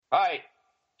Hi,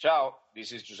 ciao,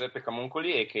 this is Giuseppe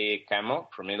Camuncoli, aka Camo,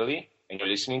 from Italy, and you're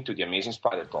listening to The Amazing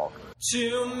Spider Talk.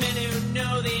 Too many who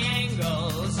know the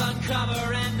angles,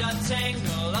 uncover and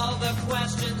untangle all the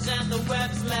questions and the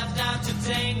webs left out to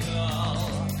tangle.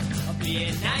 I'll be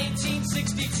in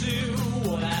 1962,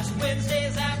 last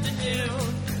Wednesday's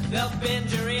afternoon. They'll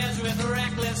bend your ears with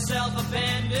reckless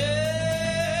self-abandon.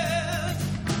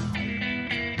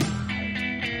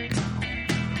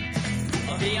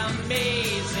 The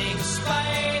Amazing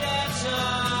Spider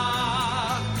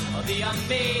Talk. The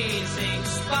Amazing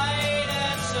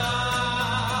Spider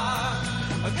Talk.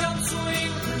 Come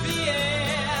swing through the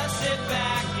air, sit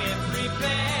back and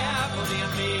prepare for the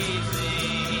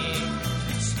Amazing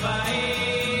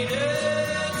Spider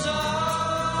Talk.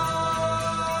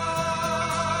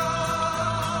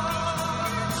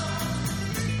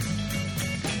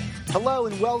 Hello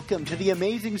and welcome to the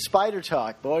Amazing Spider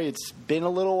Talk. Boy, it's been a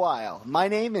little while. My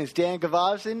name is Dan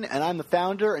Gavazin, and I'm the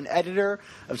founder and editor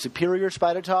of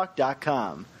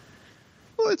SuperiorSpiderTalk.com.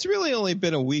 Well, it's really only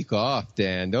been a week off,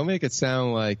 Dan. Don't make it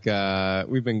sound like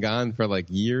we've been gone for like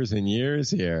years and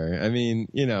years here. I mean,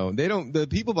 you know, the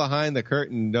people behind the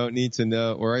curtain don't need to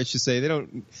know, or I should say,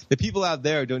 the people out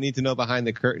there don't need to know behind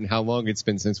the curtain how long it's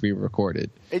been since we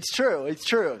recorded. It's true.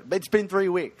 It's been 3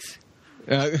 weeks.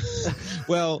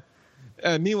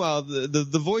 Meanwhile,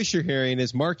 the voice you're hearing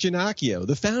is Mark Giannacchio,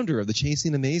 the founder of the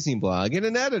Chasing Amazing blog and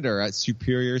an editor at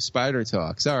Superior Spider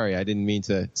Talk. Sorry, I didn't mean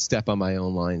to step on my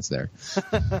own lines there.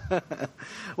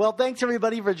 Well, thanks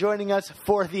everybody for joining us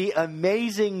for the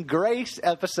Amazing Grace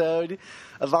episode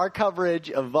of our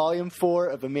coverage of Volume 4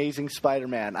 of Amazing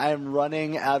Spider-Man. I am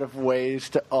running out of ways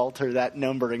to alter that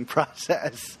numbering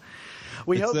process.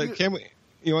 Why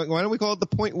don't we call it the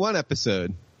Point 1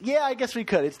 episode? Yeah, I guess we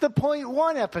could. It's the Point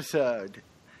 1 episode.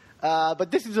 But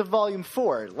this is a Volume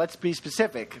 4. Let's be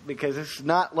specific, because it's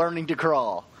not learning to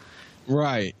crawl.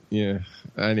 Right. Yeah.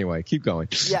 Anyway, keep going.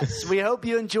 Yes, we hope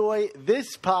you enjoy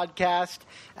this podcast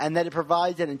and that it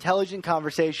provides an intelligent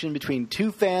conversation between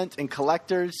two fans and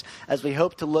collectors as we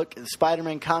hope to look at the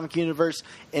Spider-Man comic universe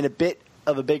in a bit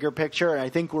of a bigger picture. And I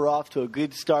think we're off to a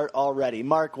good start already.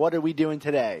 Mark, what are we doing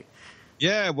today?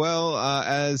 Yeah, well,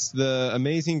 as the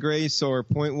Amazing Grace or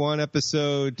Point 1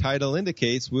 episode title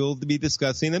indicates, we'll be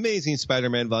discussing Amazing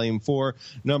Spider-Man Volume 4,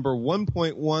 number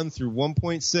 1.1 through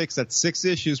 1.6. That's 6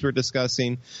 issues we're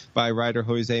discussing by writer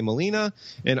Jose Molina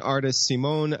and artist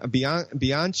Simone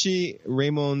Bianchi,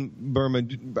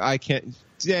 Raymond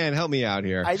Dan, help me out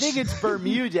here. I think it's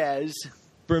Bermudez.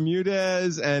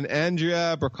 Bermudez and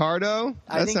Andrea Briccardo.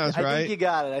 Sounds right. I think you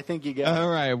got it. All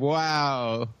right.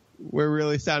 Wow. We're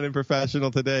really sounding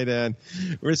professional today, Dan.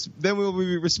 Then we'll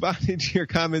be responding to your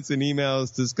comments and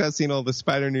emails, discussing all the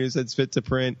spider news that's fit to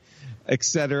print,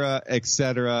 etc.,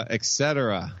 etc.,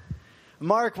 etc.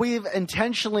 Mark, we've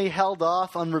intentionally held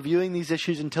off on reviewing these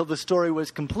issues until the story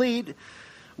was complete.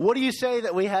 What do you say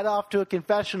that we head off to a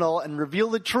confessional and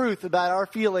reveal the truth about our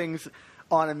feelings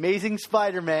on Amazing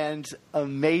Spider-Man's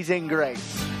Amazing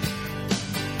Grace?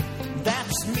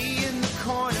 That's me in the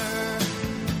corner.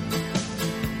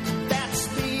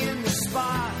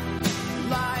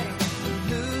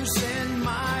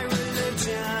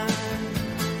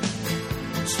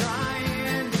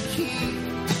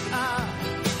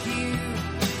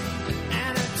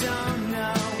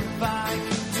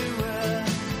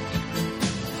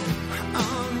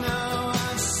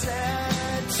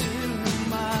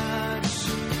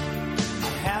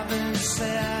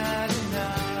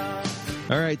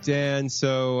 All right, Dan.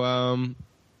 So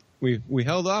we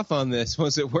held off on this.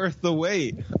 Was it worth the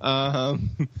wait?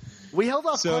 We held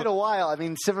off quite a while. I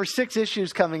mean, for 6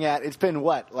 issues coming out, it's been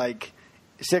what, like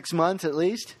 6 months at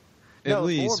least?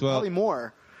 Probably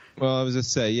more. Well, I was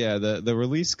just say, yeah, the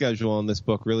release schedule on this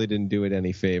book really didn't do it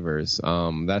any favors.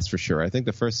 That's for sure. I think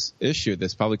the first issue of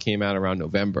this probably came out around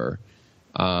November,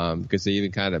 because they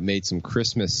even kind of made some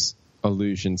Christmas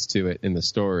allusions to it in the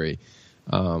story.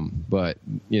 But,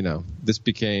 you know, this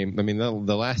became, I mean,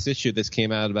 the last issue of this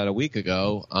came out about a week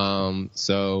ago.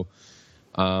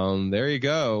 There you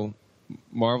go.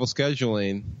 Marvel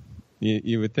scheduling.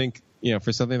 You would think, you know,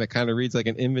 for something that kind of reads like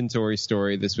an inventory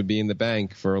story, this would be in the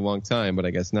bank for a long time, but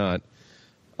I guess not.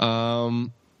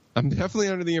 I'm definitely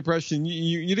under the impression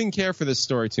you didn't care for this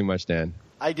story too much, Dan.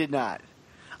 I did not.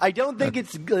 I don't think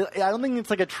it's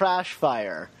like a trash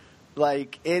fire.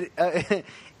 Like it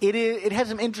has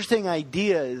some interesting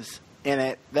ideas in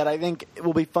it that I think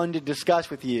will be fun to discuss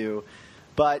with you.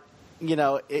 But you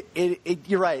know,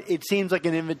 you're right. It seems like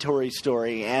an inventory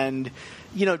story, and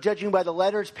you know, judging by the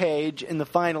letters page in the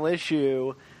final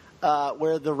issue,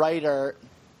 where the writer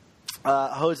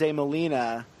Jose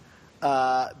Molina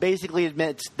basically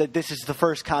admits that this is the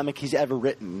first comic he's ever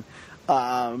written,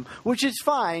 which is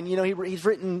fine. You know, he's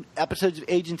written episodes of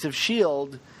Agents of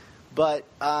S.H.I.E.L.D., but,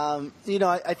 you know,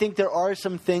 I think there are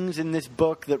some things in this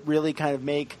book that really kind of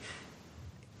make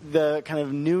the kind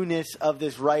of newness of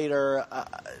this writer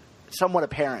somewhat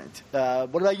apparent.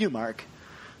 What about you, Mark?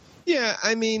 Yeah,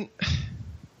 I mean,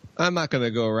 I'm not going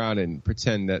to go around and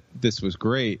pretend that this was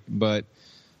great, but,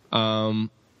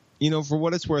 you know, for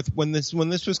what it's worth, when this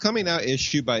was coming out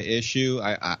issue by issue,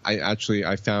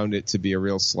 I found it to be a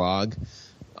real slog.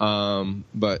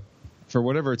 But for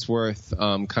whatever it's worth,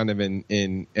 kind of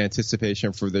in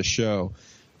anticipation for this show,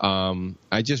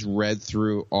 I just read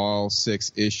through all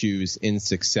 6 issues in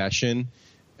succession,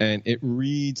 and it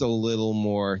reads a little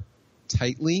more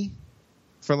tightly,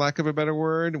 for lack of a better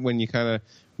word, when you kind of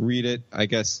read it, I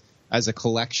guess, as a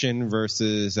collection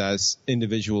versus as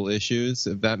individual issues,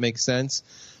 if that makes sense.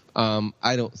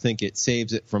 I don't think it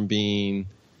saves it from being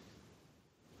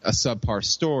a subpar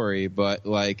story, but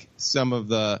like some of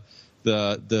the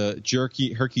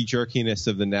herky jerkiness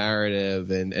of the narrative,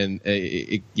 and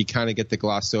you kind of get to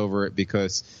gloss over it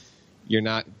because you're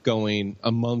not going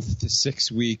a month to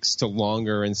 6 weeks to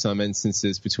longer in some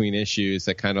instances between issues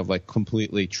that kind of like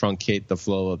completely truncate the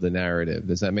flow of the narrative.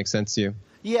 Does that make sense to you?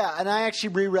 Yeah, and I actually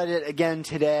reread it again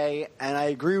today, and I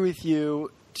agree with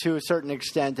you to a certain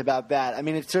extent about that. I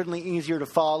mean, it's certainly easier to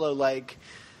follow, like,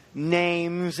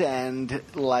 names and,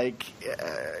 like,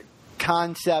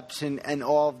 concepts and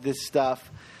all of this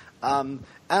stuff. And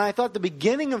I thought the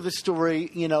beginning of the story,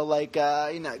 you know, like,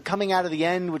 you know, coming out of the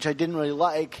end, which I didn't really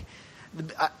like,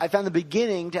 I found the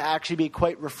beginning to actually be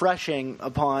quite refreshing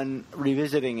upon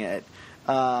revisiting it.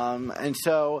 And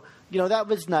so, you know, that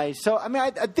was nice. So, I mean,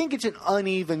 I think it's an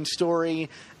uneven story,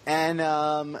 and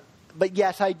but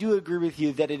yes, I do agree with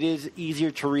you that it is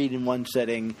easier to read in one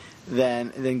sitting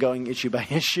than going issue by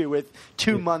issue with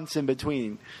 2 months in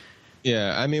between.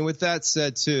 Yeah, I mean, with that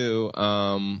said, too,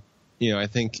 you know, I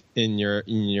think in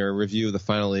your review of the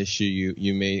final issue,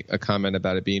 you made a comment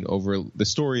about it being the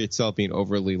story itself being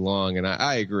overly long, and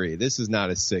I agree. This is not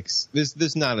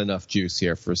there's not enough juice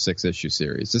here for a 6-issue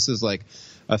series. This is like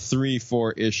a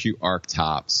 3-4 issue arc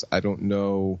tops. I don't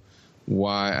know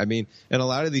why. I mean, and a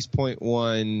lot of these .1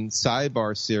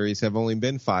 sidebar series have only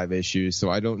been 5 issues, so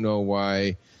I don't know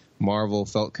why Marvel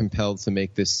felt compelled to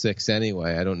make this 6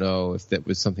 anyway. I don't know if that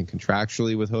was something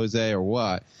contractually with Jose or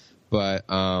what, but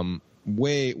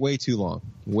way too long.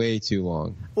 Way too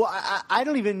long. Well, I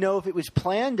don't even know if it was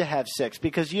planned to have 6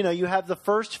 because, you know, you have the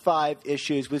first 5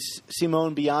 issues with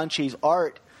Simone Bianchi's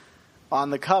art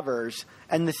on the covers,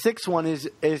 and the 6th one is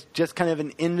just kind of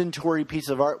an inventory piece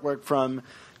of artwork from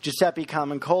Giuseppe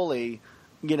Camuncoli,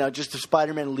 you know, just a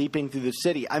Spider-Man leaping through the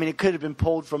city. I mean, it could have been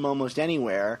pulled from almost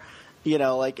anywhere, you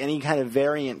know, like any kind of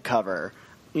variant cover,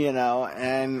 you know,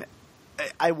 and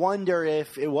I wonder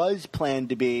if it was planned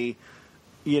to be,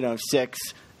 you know, 6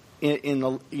 in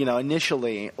the, you know,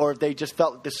 initially, or if they just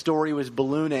felt the story was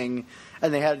ballooning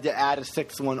and they had to add a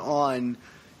 6th one on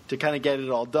to kind of get it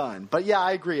all done. But yeah,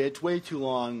 I agree. It's way too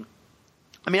long.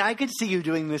 I mean, I could see you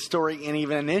doing this story in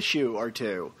even an issue or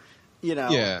 2, you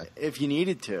know, if you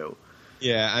needed to.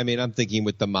 Yeah, I mean, I'm thinking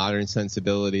with the modern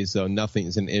sensibilities, though,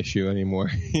 nothing's an issue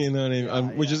anymore. You know what I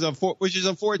mean? Which is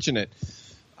unfortunate.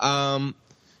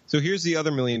 So here's the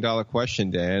other $1 million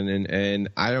question, Dan, and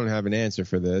I don't have an answer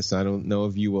for this. I don't know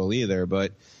if you will either,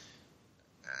 but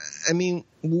I mean,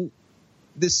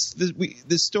 this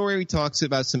story talks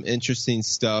about some interesting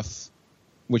stuff,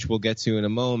 which we'll get to in a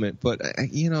moment. But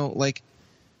you know, like,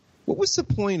 what was the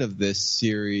point of this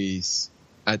series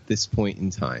at this point in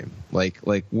time? Like,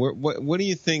 what do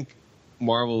you think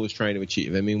Marvel was trying to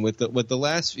achieve? I mean, with the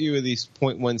last few of these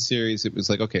 .1 series, it was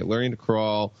like, okay, learning to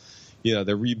crawl. You know,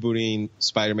 they're rebooting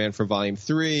Spider-Man for Volume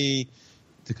 3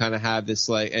 to kind of have this,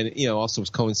 like, and, you know, also was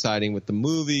coinciding with the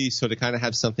movie, so to kind of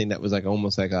have something that was like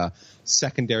almost like a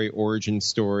secondary origin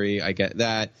story. I get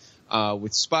that.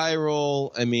 With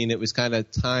Spiral, I mean, it was kind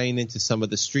of tying into some of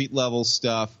the street level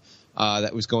stuff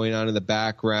that was going on in the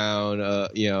background,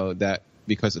 you know, that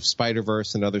because of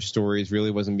Spider-Verse and other stories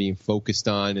really wasn't being focused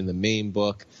on in the main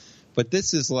book. But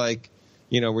this is like,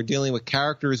 you know, we're dealing with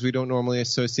characters we don't normally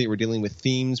associate. We're dealing with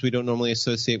themes we don't normally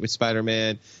associate with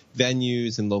Spider-Man,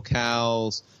 venues and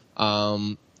locales.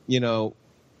 You know,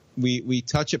 we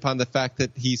touch upon the fact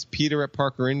that he's Peter at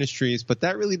Parker Industries, but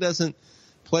that really doesn't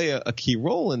play a key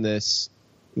role in this.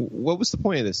 What was the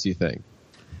point of this, do you think?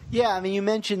 Yeah, I mean, you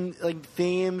mentioned, like,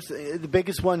 themes. The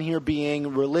biggest one here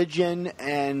being religion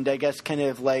and I guess kind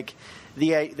of like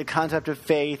the concept of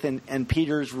faith and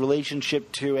Peter's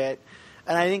relationship to it.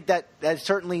 And I think that's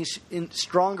certainly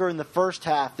stronger in the first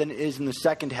half than it is in the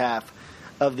second half.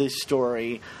 of this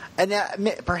story. And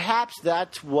perhaps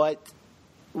that's what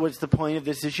was the point of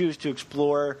this issue, is to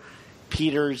explore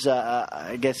Peter's,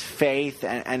 I guess, faith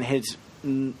and his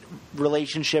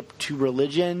relationship to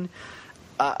religion.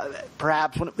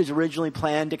 Perhaps when it was originally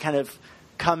planned to kind of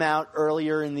come out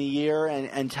earlier in the year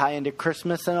and tie into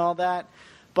Christmas and all that.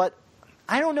 But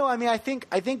I don't know. I mean, I think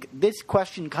this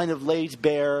question kind of lays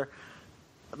bare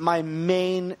my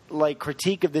main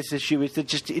critique of this issue is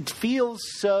that it feels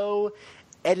so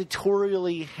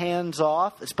editorially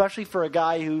hands-off, especially for a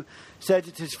guy who says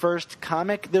it's his first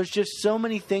comic. There's just so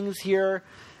many things here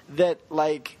that,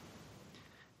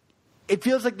 it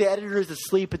feels like the editor is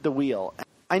asleep at the wheel.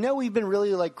 I know we've been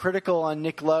really, critical on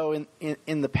Nick Lowe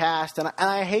in the past, and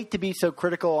I hate to be so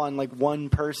critical on, one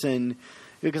person,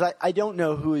 because I don't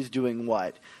know who is doing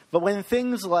what. But when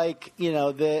things I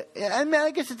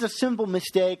guess it's a simple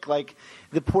mistake, like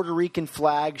the Puerto Rican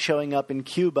flag showing up in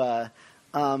Cuba,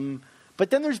 but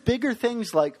then there's bigger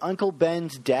things like Uncle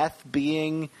Ben's death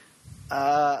being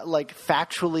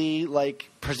factually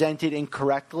presented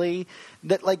incorrectly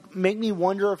that make me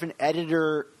wonder if an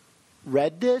editor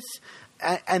read this,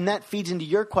 and that feeds into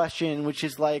your question, which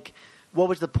is what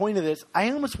was the point of this? I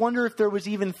almost wonder if there was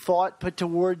even thought put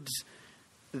towards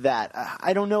that.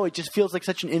 I don't know. It just feels like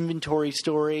such an inventory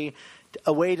story,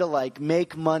 a way to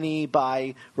make money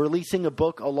by releasing a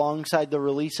book alongside the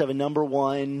release of a number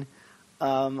one.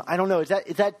 I don't know. Is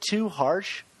that too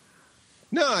harsh?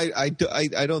 No, I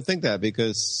don't think that,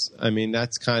 because I mean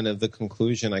that's kind of the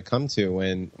conclusion I come to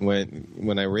when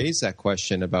I raise that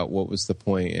question about what was the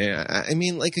point. I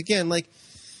mean,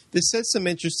 this says some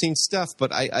interesting stuff,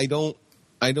 but I don't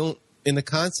in the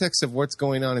context of what's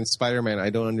going on in Spider-Man,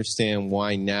 I don't understand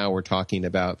why now we're talking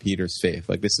about Peter's faith.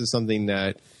 This is something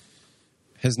that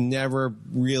has never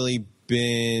really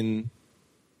been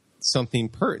something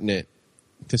pertinent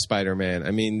to Spider-Man. I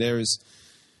mean, there's,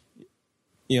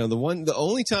 the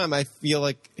only time I feel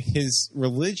like his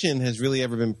religion has really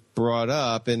ever been brought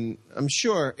up, and I'm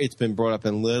sure it's been brought up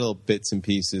in little bits and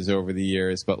pieces over the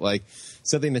years, but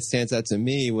something that stands out to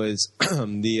me was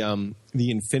the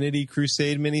Infinity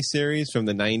Crusade miniseries from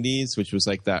the 90s, which was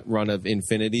that run of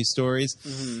Infinity stories.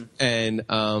 Mm-hmm. And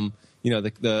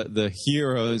the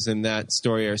heroes in that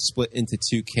story are split into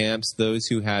two camps: those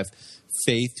who have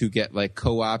faith, who get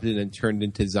co-opted and turned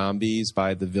into zombies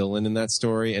by the villain in that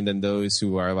story, and then those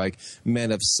who are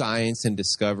men of science and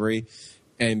discovery.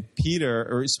 And Peter,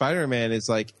 or Spider-Man, is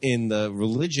in the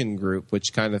religion group,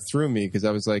 which kind of threw me, because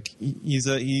I was he's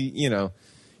a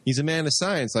man of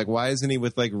science. Why isn't he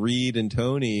with Reed and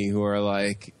Tony, who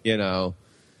are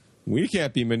we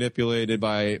can't be manipulated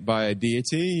by a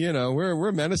deity,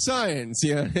 we're men of science,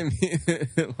 you know what I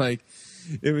mean?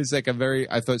 It was a very,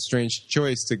 I thought, strange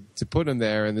choice to put him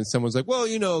there. And then someone's well,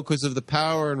 because of the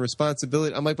power and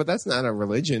responsibility. I'm but that's not a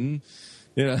religion,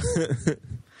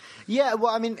 Yeah,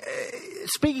 well, I mean,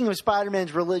 speaking of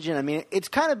Spider-Man's religion, I mean, it's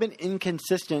kind of been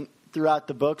inconsistent throughout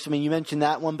the books. I mean, you mentioned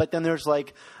that one, but then there's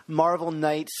Marvel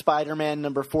Knights Spider-Man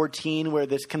number 14, where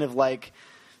this kind of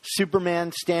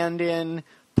Superman stand-in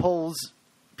pulls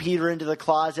Peter into the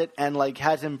closet and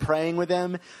has him praying with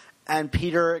him. And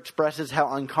Peter expresses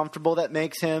how uncomfortable that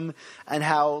makes him, and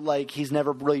how he's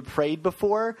never really prayed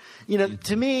before.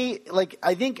 To me,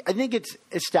 I think it's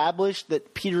established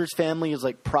that Peter's family is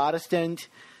Protestant,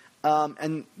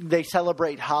 and they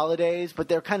celebrate holidays, but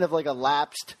they're kind of a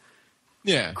lapsed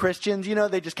Christians.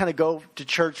 They just kind of go to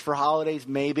church for holidays,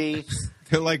 maybe.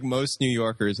 They're like most New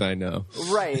Yorkers I know.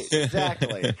 Right,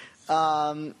 exactly.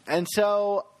 And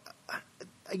so.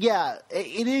 Yeah,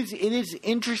 it is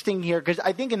interesting here, because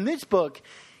I think in this book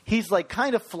he's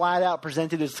kind of flat out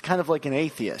presented as kind of an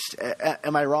atheist.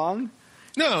 Am I wrong?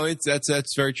 No,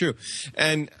 that's very true.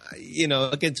 And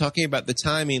again, talking about the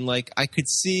timing, I could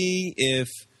see if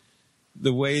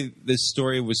the way this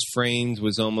story was framed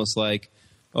was almost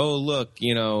oh, look,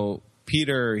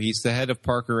 Peter, he's the head of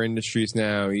Parker Industries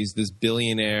now. He's this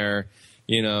billionaire.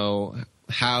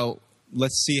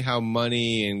 Let's see how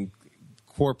money and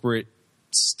corporate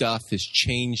stuff has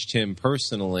changed him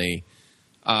personally,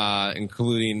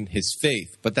 including his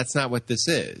faith. But that's not what this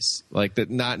is.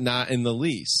 Not in the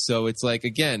least. So it's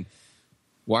again,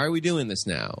 why are we doing this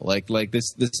now?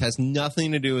 This has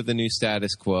nothing to do with the new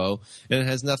status quo, and it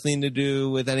has nothing to do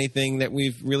with anything that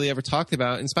we've really ever talked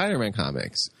about in Spider-Man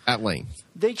comics at length.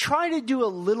 They try to do a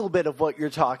little bit of what you're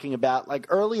talking about.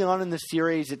 Early on in the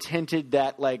series, it's hinted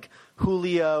that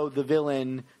Julio, the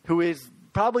villain, who is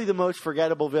probably the most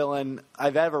forgettable villain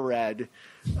I've ever read,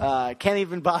 can't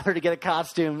even bother to get a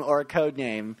costume or a code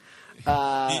name.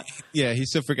 Yeah,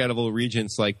 he's so forgettable.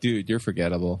 Regent's dude, you're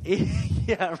forgettable.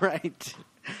 Yeah, right.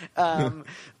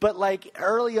 But like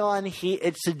early on,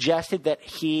 it suggested that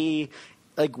he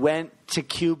like went to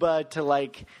Cuba to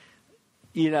like,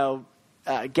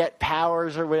 get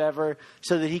powers or whatever,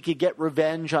 so that he could get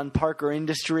revenge on Parker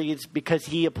Industries because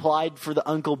he applied for the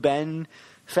Uncle Ben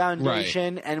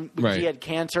Foundation and because he had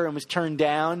cancer and was turned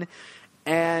down,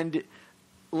 and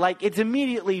like it's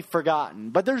immediately forgotten.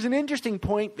 But there's an interesting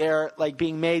point there, like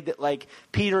being made that like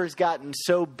Peter has gotten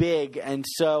so big and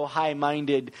so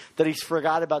high-minded that he's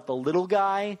forgot about the little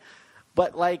guy.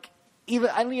 But like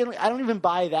I don't even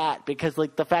buy that, because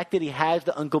like the fact that he has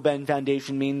the Uncle Ben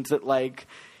Foundation means that like,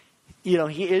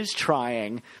 he is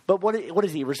trying. But what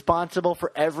is he responsible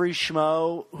for every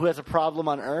schmo who has a problem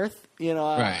on Earth?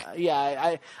 Right.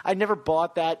 Yeah, I never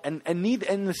bought that, and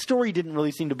the story didn't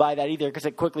really seem to buy that either, because I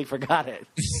quickly forgot it.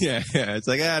 yeah, it's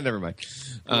like never mind.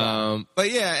 Yeah.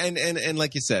 But yeah, and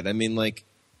like you said, I mean, like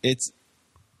it's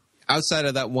outside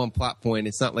of that one plot point,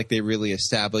 it's not like they really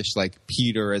established like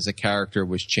Peter as a character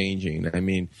was changing. I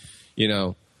mean,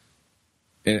 and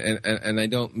I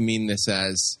don't mean this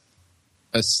as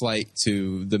a slight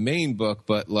to the main book,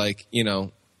 but like,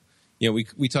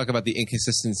 we talk about the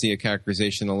inconsistency of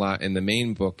characterization a lot in the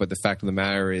main book, but the fact of the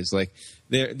matter is like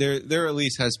there at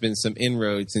least has been some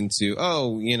inroads into,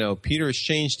 Peter has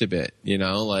changed a bit,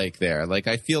 like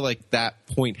I feel like that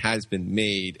point has been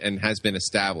made and has been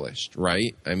established,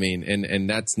 right? I mean, and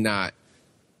that's not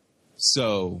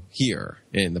so here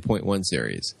in the Point One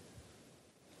series.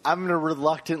 I'm going to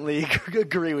reluctantly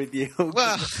agree with you.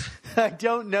 Well, I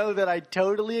don't know that I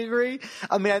totally agree.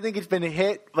 I mean, I think it's been a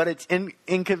hit, but it's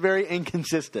very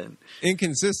inconsistent.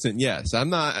 Inconsistent, yes.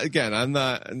 I'm not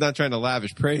trying to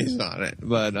lavish praise on it,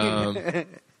 but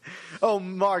oh,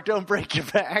 Mark, don't break your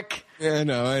back. Yeah,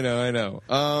 I know.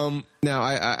 Now,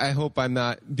 I hope I'm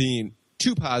not being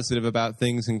too positive about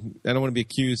things, and I don't want to be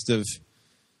accused of,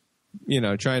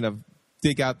 trying to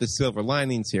dig out the silver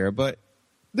linings here, but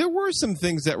there were some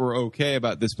things that were okay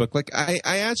about this book. Like I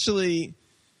actually,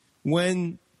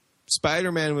 when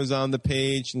Spider-Man was on the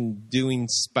page and doing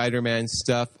Spider-Man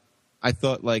stuff, I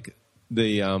thought like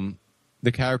the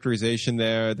characterization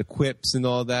there, the quips and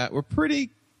all that were pretty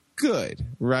good,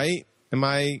 right? Am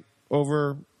I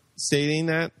overstating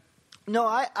that? No,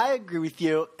 I agree with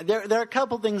you. There are a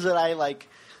couple things that I like,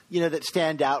 that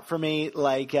stand out for me.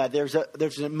 Like there's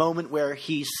a moment where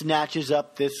he snatches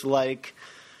up this like,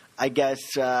 I guess,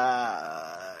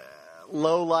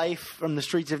 low life from the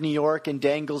streets of New York and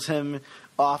dangles him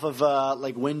off of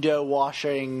like window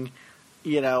washing,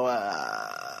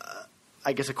 I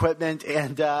guess equipment,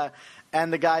 and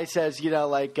the guy says,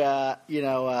 are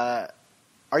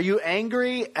you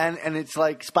angry? And it's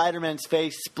like Spider-Man's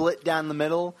face split down the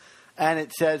middle, and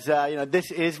it says,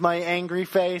 this is my angry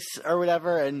face or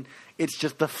whatever, and it's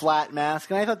just the flat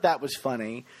mask, and I thought that was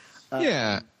funny.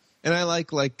 Yeah, and I like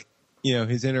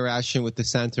his interaction with the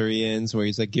Centurions, where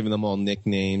he's like giving them all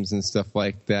nicknames and stuff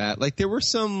like that. Like there were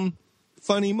some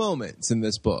funny moments in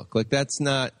this book. Like that's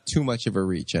not too much of a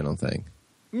reach, I don't think.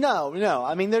 No.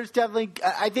 I mean, I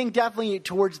think definitely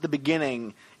towards the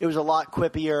beginning, it was a lot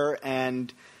quippier,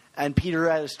 and Peter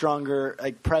had a stronger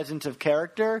like presence of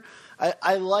character.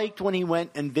 I liked when he went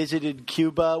and visited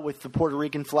Cuba with the Puerto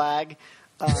Rican flag,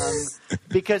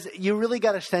 because you really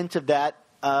got a sense of that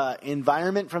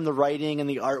environment from the writing and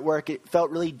the artwork. It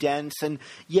felt really dense, and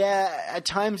at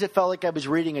times it felt like I was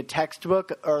reading a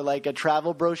textbook or like a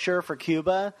travel brochure for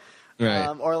Cuba.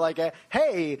 Right. Or like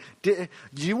hey, do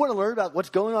you want to learn about what's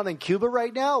going on in Cuba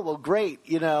right now? Well, great,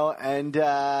 and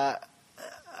but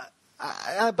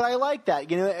I like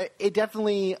that. It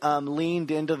definitely leaned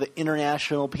into the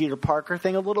international Peter Parker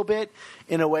thing a little bit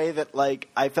in a way that like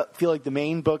I feel like the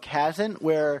main book hasn't,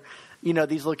 where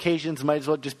these locations might as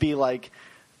well just be like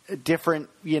different,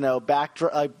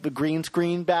 backdrop, the green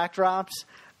screen backdrops.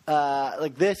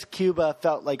 Like this, Cuba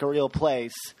felt like a real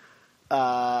place.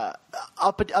 Up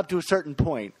to a certain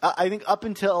point. I think up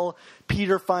until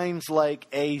Peter finds like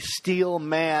a steel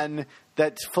man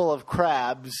that's full of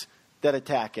crabs that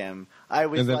attack him, I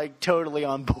was like totally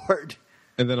on board.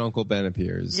 And then Uncle Ben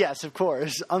appears. Yes, of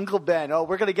course. Uncle Ben. Oh,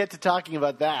 we're going to get to talking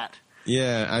about that.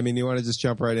 Yeah, I mean, you want to just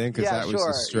jump right in? Because that was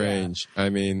just strange. Yeah. I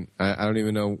mean, I don't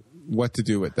even know what to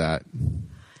do with that.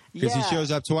 Because he shows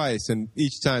up twice, and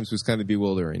each time was kind of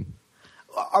bewildering.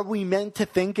 Are we meant to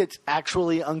think it's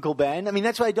actually Uncle Ben? I mean,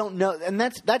 that's what I don't know. And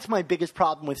that's my biggest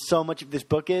problem with so much of this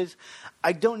book is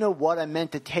I don't know what I'm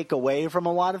meant to take away from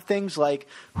a lot of things. Like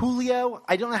Julio,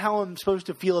 I don't know how I'm supposed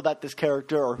to feel about this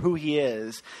character or who he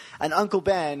is. And Uncle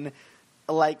Ben,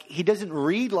 like, he doesn't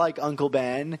read like Uncle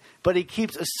Ben, but he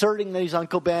keeps asserting that he's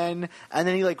Uncle Ben. And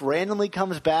then he, like, randomly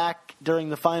comes back during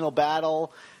the final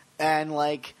battle. And,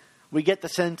 like, we get the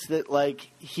sense that, like,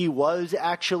 he was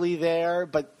actually there,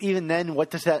 but even then, what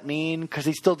does that mean? Because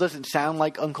he still doesn't sound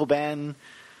like Uncle Ben.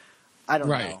 I don't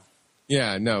know.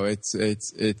 Yeah, no,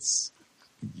 it's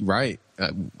right.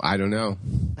 I don't know.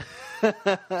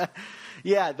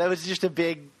 Yeah, that was just a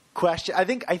big question. I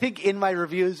think in my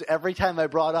reviews, every time I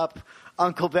brought up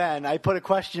Uncle Ben, I put a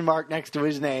question mark next to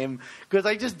his name because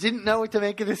I just didn't know what to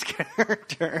make of this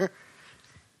character.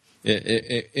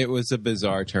 It was a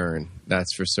bizarre turn,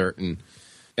 that's for certain.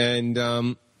 And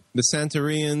the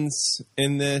Centaurians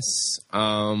in this,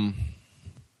 the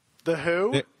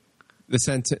who?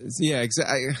 Yeah,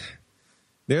 exactly.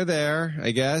 They're there,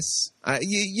 I guess.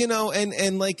 You know,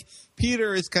 and like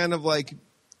Peter is kind of like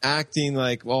acting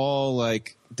like all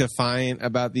like defiant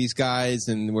about these guys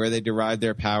and where they derive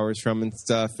their powers from and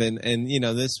stuff. And you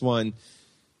know, this one,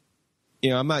 you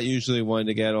know, I'm not usually one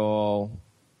to get all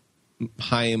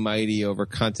high and mighty over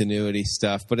continuity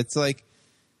stuff, but it's like,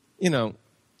 you know,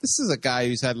 this is a guy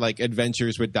who's had like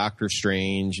adventures with Doctor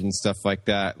Strange and stuff like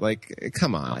that. Like,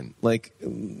 come on, like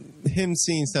him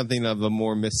seeing something of a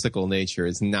more mystical nature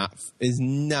is not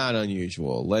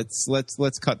unusual. Let's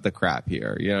cut the crap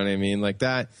here. You know what I mean? Like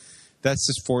that's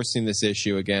just forcing this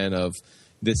issue again of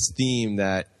this theme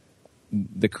that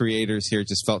the creators here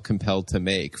just felt compelled to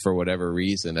make for whatever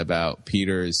reason about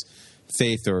Peter's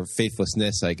faith or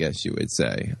faithlessness, I guess you would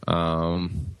say.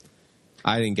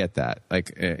 I didn't get that.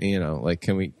 Like, you know, like,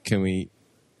 can we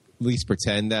at least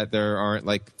pretend that there aren't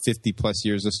like 50 plus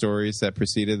years of stories that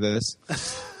preceded this?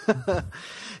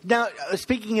 Now,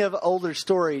 speaking of older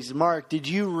stories, Mark, did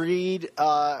you read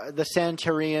the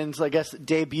Centaurians, I guess,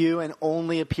 debut and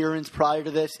only appearance prior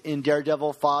to this in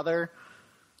Daredevil Father?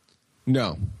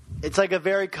 No. It's like a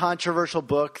very controversial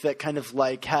book that kind of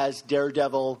like has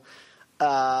Daredevil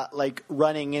like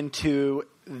running into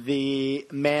the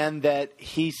man that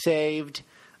he saved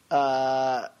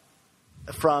from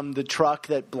the truck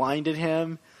that blinded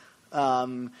him.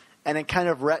 And it kind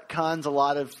of retcons a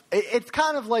lot of – it's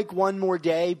kind of like One More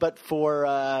Day, but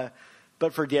for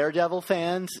Daredevil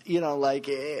fans. You know, like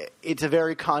it's a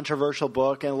very controversial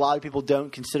book, and a lot of people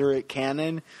don't consider it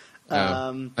canon.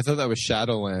 I thought that was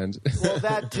Shadowland. Well,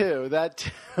 that too. That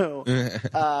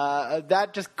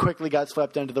just quickly got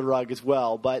swept under the rug as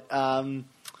well. But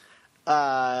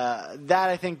that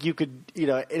I think you could, you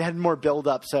know, it had more build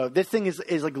up. So this thing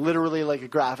is like literally like a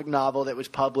graphic novel that was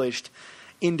published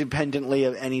independently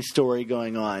of any story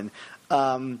going on.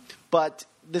 But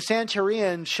the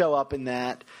Centaurians show up in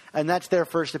that, and that's their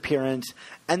first appearance.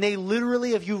 And they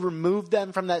literally, if you remove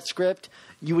them from that script,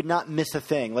 you would not miss a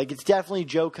thing. Like, it's definitely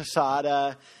Joe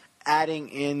Quesada adding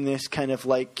in this kind of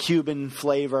like Cuban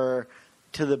flavor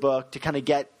to the book to kind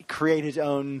of create his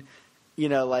own, you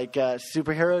know, like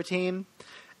superhero team.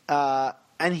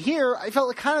 And here, I felt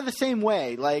like kind of the same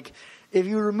way. Like, if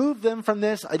you remove them from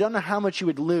this, I don't know how much you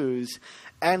would lose.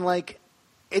 And like,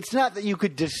 it's not that you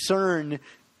could discern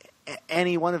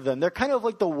any one of them. They're kind of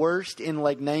like the worst in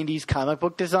like 90s comic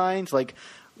book designs, like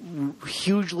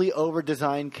hugely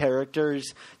over-designed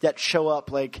characters that show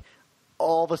up like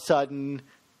all of a sudden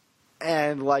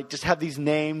and like just have these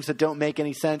names that don't make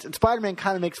any sense. And Spider-Man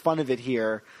kind of makes fun of it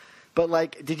here. But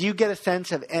like, did you get a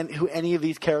sense of who any of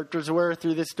these characters were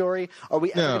through this story? Are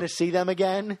we ever going to see them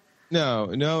again? No.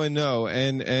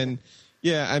 And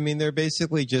yeah, I mean, they're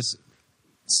basically just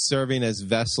serving as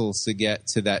vessels to get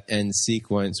to that end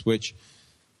sequence, which,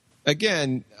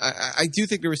 again, I do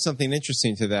think there was something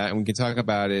interesting to that, and we can talk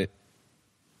about it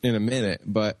in a minute.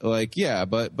 But like, yeah,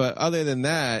 but other than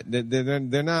that,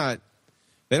 they're not.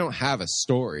 They don't have a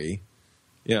story,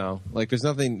 you know. Like there's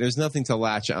nothing to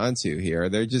latch onto here.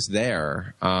 They're just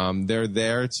there. They're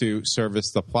there to service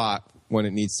the plot when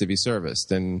it needs to be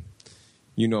serviced, and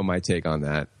you know my take on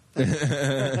that.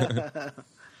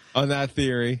 On that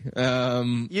theory.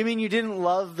 You mean you didn't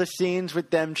love the scenes with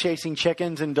them chasing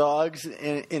chickens and dogs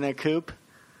in a coop?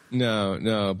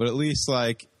 No, but at least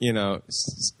like, you know,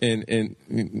 in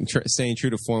staying true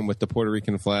to form with the Puerto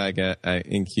Rican flag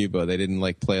in Cuba, they didn't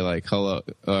like play like hello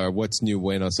what's new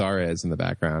Buenos Aires in the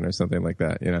background or something like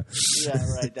that, you know. Yeah,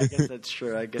 right. I guess that's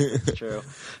true.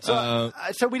 So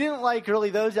we didn't like really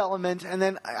those elements, and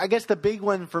then I guess the big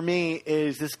one for me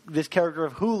is this character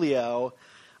of Julio.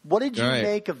 What did you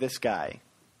make of this guy?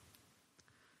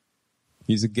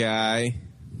 He's a guy.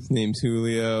 His name's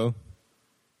Julio.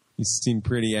 He seemed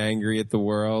pretty angry at the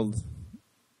world.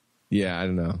 Yeah, I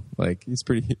don't know. Like, he's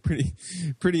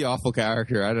pretty awful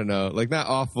character. I don't know. Like, not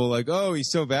awful, like, oh, he's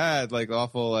so bad. Like,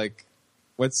 awful, like,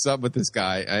 what's up with this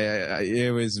guy?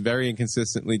 It was very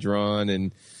inconsistently drawn,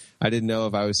 and I didn't know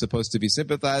if I was supposed to be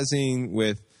sympathizing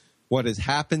with what has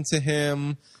happened to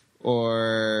him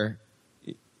or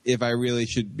if I really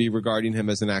should be regarding him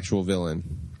as an actual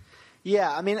villain.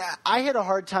 Yeah, I mean, I had a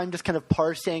hard time just kind of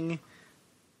parsing,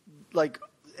 like,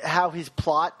 how his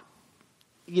plot,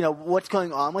 what's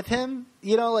going on with him,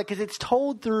 because it's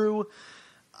told through,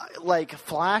 like,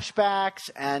 flashbacks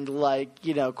and, like,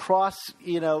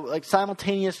 like,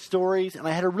 simultaneous stories, and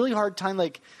I had a really hard time,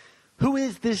 like, who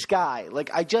is this guy? Like,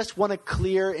 I just want a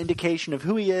clear indication of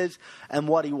who he is and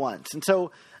what he wants. And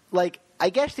so, like,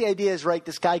 I guess the idea is, right,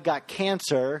 this guy got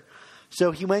cancer, so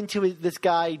he went to this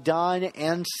guy, Don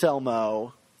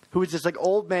Anselmo, who is this, like,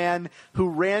 old man who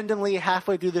randomly,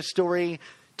 halfway through the story,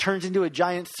 turns into a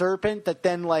giant serpent that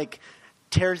then, like,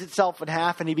 tears itself in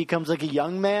half and he becomes, like, a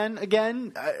young man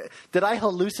again. Did I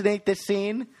hallucinate this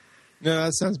scene? No,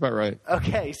 that sounds about right.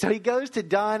 Okay, so he goes to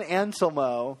Don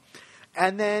Anselmo,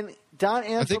 and then Don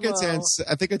Anselmo...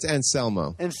 I think it's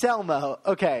Anselmo. Anselmo.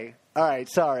 Okay. All right.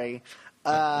 Sorry.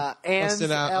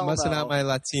 Busting out my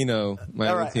Latino.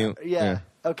 Yeah.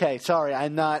 Okay. Sorry.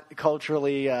 I'm not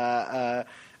culturally...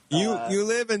 You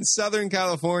live in Southern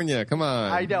California. Come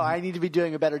on. I know. I need to be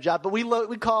doing a better job. But we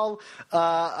call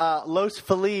Los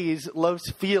Feliz Los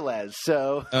Feliz.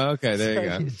 So... Okay.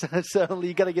 There you go. So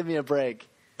you got to give me a break.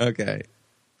 Okay.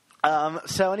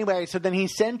 So anyway, so then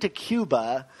he's sent to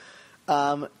Cuba...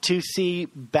 to see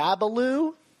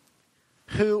Babalu,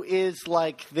 who is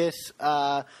like this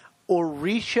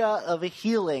Orisha of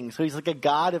healing. So he's like a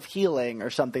god of healing or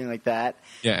something like that.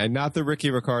 Yeah, and not the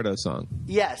Ricky Ricardo song.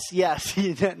 Yes,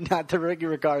 not the Ricky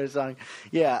Ricardo song.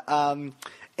 Yeah,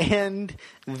 and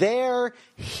there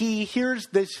he hears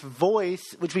this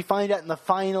voice, which we find out in the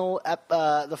final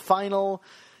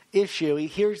issue. He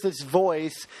hears this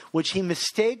voice, which he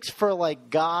mistakes for like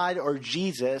God or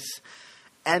Jesus,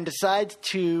 and decides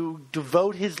to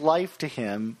devote his life to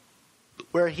him,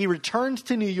 where he returns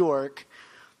to New York,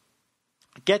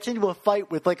 gets into a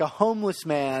fight with like a homeless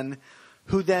man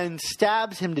who then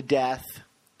stabs him to death,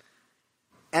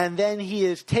 and then he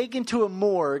is taken to a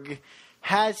morgue,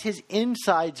 has his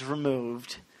insides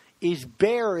removed, is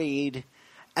buried,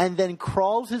 and then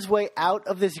crawls his way out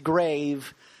of this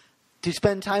grave to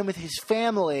spend time with his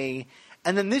family.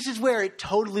 And then this is where it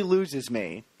totally loses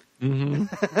me.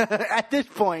 Mm-hmm. At this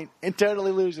point, it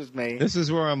totally loses me. This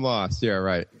is where I'm lost. Yeah,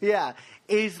 right. Yeah.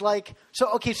 Is like, so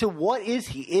what is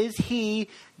he? Is he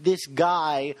this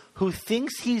guy who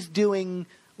thinks he's doing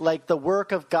like the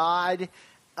work of God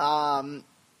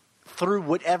through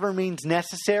whatever means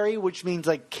necessary, which means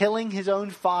like killing his own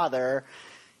father,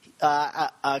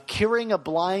 curing a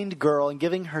blind girl and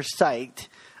giving her sight,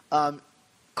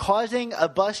 causing a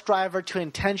bus driver to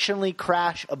intentionally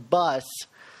crash a bus?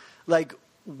 Like,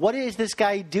 what is this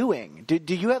guy doing?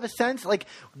 Do you have a sense? Like,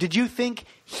 did you think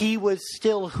he was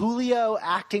still Julio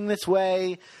acting this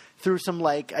way through some,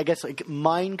 like, I guess, like,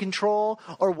 mind control?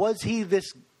 Or was he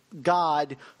this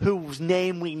god whose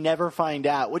name we never find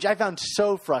out, which I found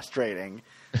so frustrating?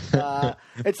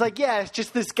 It's like, yeah, it's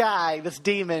just this guy, this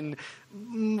demon.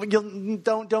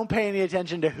 Don't pay any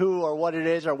attention to who or what it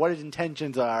is or what his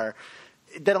intentions are.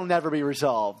 That'll never be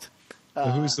resolved.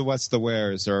 Who's the what's the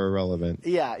wheres are irrelevant.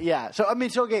 Yeah. So, I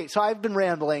mean, okay, so I've been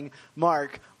rambling.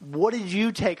 Mark, what did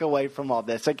you take away from all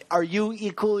this? Like, are you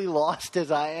equally lost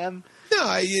as I am?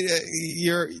 No,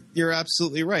 you're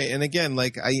absolutely right. And again,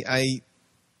 like, I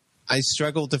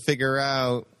struggled to figure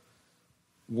out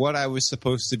what I was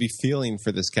supposed to be feeling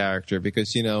for this character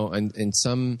because, you know, in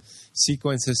some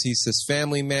sequences he's this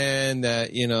family man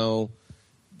that, you know,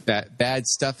 that bad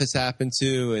stuff has happened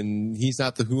to, and he's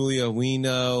not the Julio we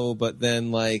know, but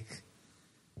then, like,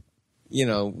 you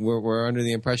know, we're under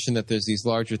the impression that there's these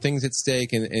larger things at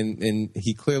stake, and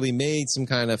he clearly made some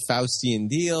kind of Faustian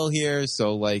deal here,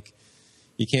 so, like,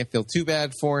 you can't feel too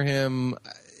bad for him.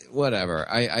 Whatever.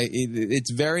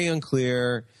 It's very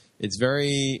unclear. It's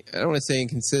very, I don't want to say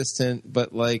inconsistent,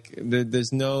 but, like,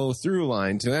 there's no through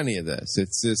line to any of this.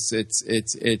 It's just,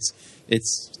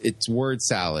 it's word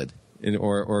salad.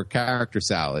 Or character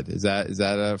salad. Is that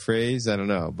a phrase? I don't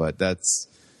know, but that's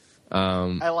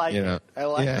I like it. I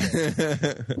like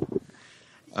it.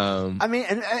 I mean,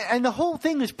 and the whole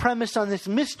thing is premised on this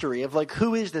mystery of like,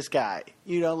 who is this guy?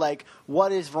 You know, like,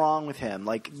 what is wrong with him?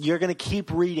 Like, you're going to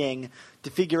keep reading to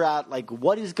figure out like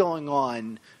what is going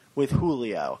on with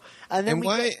Julio. And then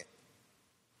why?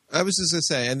 I was just going to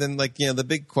say, and then, like, you know, the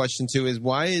big question too is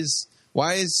why is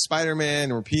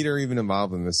Spider-Man or Peter even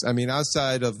involved in this? I mean,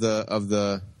 outside of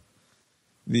the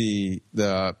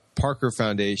Parker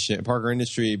Foundation, Parker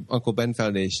Industry, Uncle Ben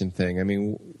Foundation thing. I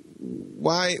mean,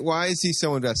 why is he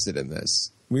so invested in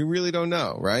this? We really don't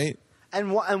know, right?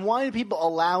 And why do people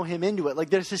allow him into it? Like,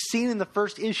 there's this scene in the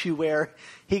first issue where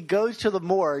he goes to the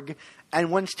morgue and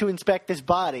wants to inspect his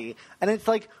body. And it's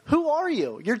like, who are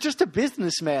you? You're just a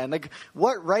businessman. Like,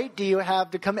 what right do you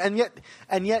have to come? And yet,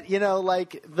 you know,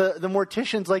 like, the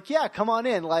mortician's like, yeah, come on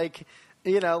in. Like,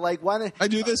 you know, like, why don't... I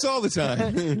do this all the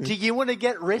time. Do you want to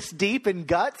get wrist deep in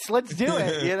guts? Let's do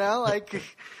it, you know? Like,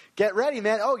 get ready,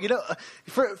 man. Oh, you know,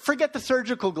 forget the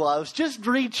surgical gloves. Just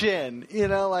reach in, you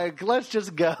know? Like, let's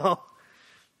just go.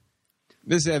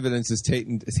 This evidence is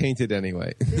tainted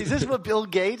anyway. Is this what Bill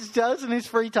Gates does in his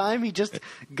free time? He just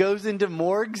goes into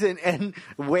morgues and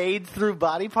wades through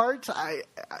body parts? I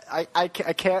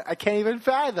can't even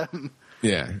fathom.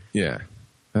 Yeah.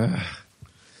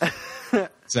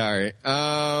 Sorry.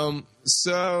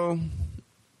 So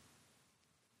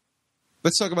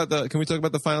let's talk about can we talk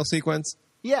about the final sequence?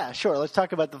 Yeah, sure. Let's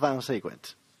talk about the final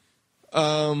sequence.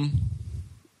 I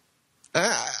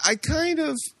kind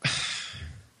of...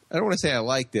 I don't want to say I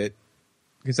liked it,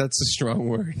 because that's a strong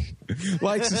word.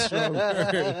 Like's a strong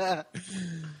word.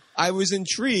 I was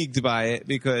intrigued by it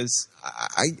because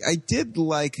I did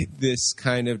like this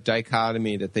kind of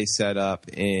dichotomy that they set up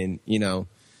in, you know,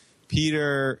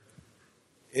 Peter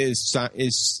is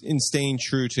staying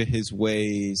true to his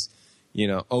ways, you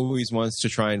know, always wants to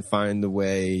try and find the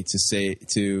way to save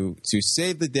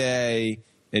the day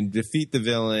and defeat the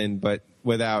villain, but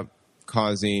without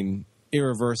causing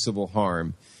irreversible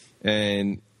harm.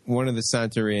 And one of the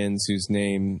Santorians, whose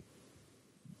name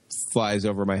flies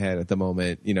over my head at the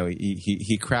moment, you know,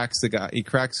 he cracks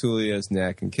Julio's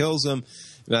neck and kills him.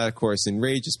 That, of course,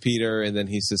 enrages Peter. And then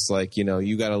he's just like, you know,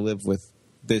 you got to live with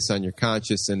this on your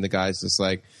conscience. And the guy's just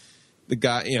like,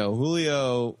 you know,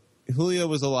 Julio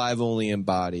was alive only in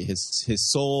body.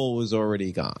 His soul was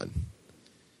already gone.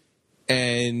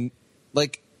 And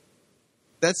like,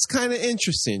 that's kind of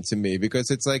interesting to me,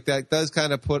 because it's like that does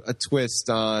kind of put a twist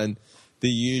on the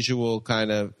usual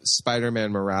kind of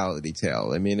Spider-Man morality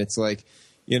tale. I mean, it's like,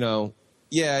 you know,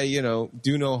 yeah, you know,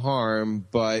 do no harm,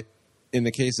 but in the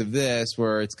case of this,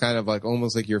 where it's kind of like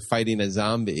almost like you're fighting a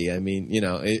zombie. I mean, you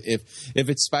know, if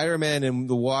it's Spider-Man in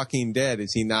The Walking Dead,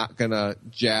 is he not gonna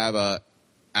jab a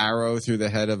arrow through the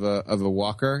head of a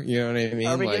walker? You know what I mean?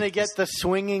 Are we gonna get the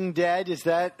Swinging Dead? Is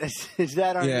that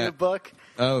our new book?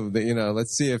 Oh, you know,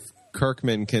 let's see if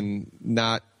Kirkman can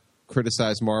not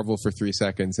criticize Marvel for 3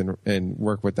 seconds and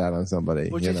work with that on somebody.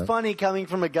 Which is funny, coming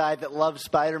from a guy that loves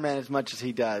Spider-Man as much as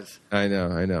he does. I know.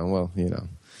 Well, you know.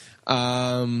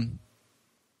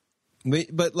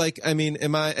 But like, I mean,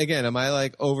 am I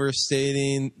like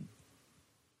overstating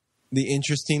the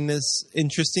interestingness? I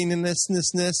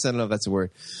don't know if that's a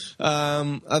word,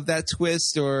 of that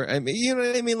twist, or, I mean, you know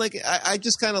what I mean? Like, I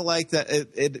just kind of like that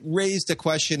it raised a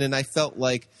question, and I felt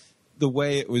like the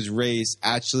way it was raised,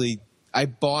 actually, I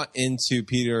bought into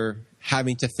Peter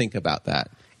having to think about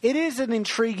that. It is an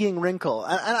intriguing wrinkle.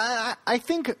 And I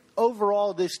think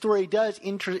overall this story does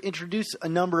introduce a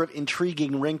number of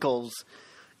intriguing wrinkles.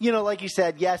 You know, like you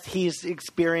said, yes, he's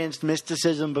experienced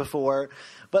mysticism before,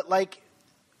 but like,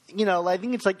 you know, I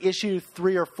think it's like issue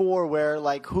 3 or 4 where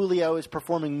like Julio is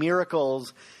performing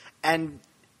miracles and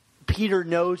Peter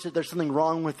knows that there's something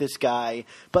wrong with this guy,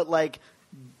 but like,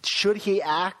 should he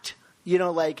act? You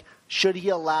know, like, should he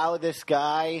allow this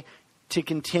guy to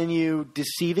continue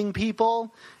deceiving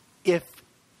people if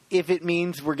it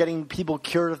means we're getting people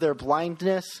cured of their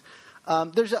blindness?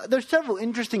 There's several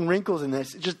interesting wrinkles in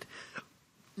this. It's just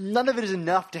none of it is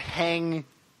enough to hang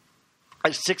a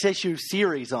 6-issue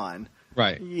series on.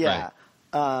 Right. Yeah.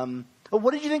 Right.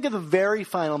 What did you think of the very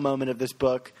final moment of this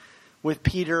book with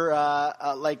Peter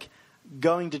like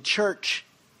going to church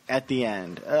at the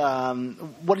end?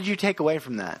 What did you take away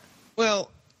from that?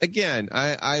 Well, again,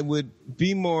 I would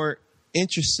be more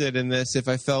interested in this if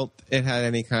I felt it had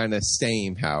any kind of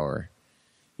staying power.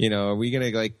 You know, are we going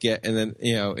to like get, and then,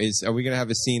 you know, are we going to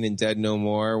have a scene in Dead No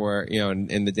More where, you know,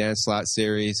 in the Dan Slott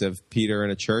series of Peter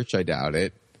in a church? I doubt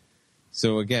it.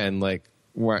 So again, like,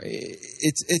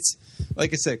 it's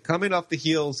like I said, coming off the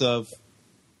heels of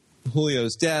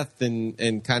Julio's death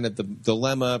and kind of the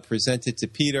dilemma presented to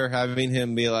Peter, having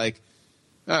him be like,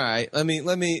 all right, let me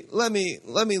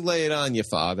lay it on you,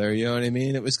 Father. You know what I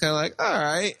mean? It was kind of like, all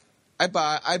right, I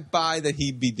buy that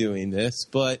he'd be doing this,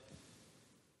 but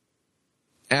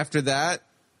after that,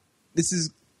 this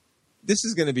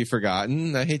is going to be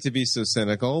forgotten. I hate to be so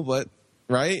cynical, but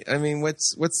right? I mean,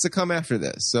 what's to come after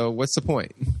this? So what's the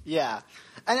point? Yeah,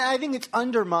 and I think it's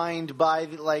undermined by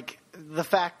like the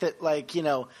fact that, like, you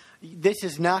know, this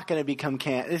is not going to become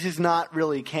canon. This is not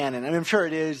really canon. I mean, I'm sure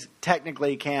it is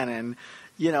technically canon,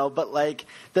 you know, but like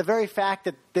the very fact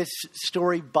that this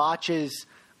story botches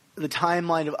the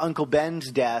timeline of Uncle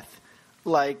Ben's death,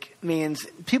 like, means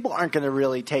people aren't going to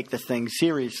really take this thing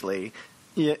seriously.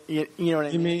 You know what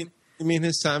I mean? You mean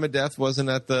his time of death wasn't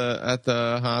at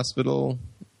the hospital?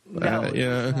 No, it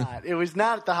was not. It was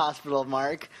not at the hospital,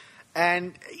 Mark.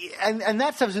 And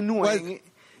that stuff's annoying.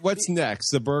 What's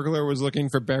next? The burglar was looking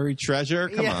for buried treasure?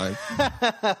 Come on.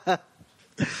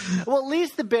 Well, at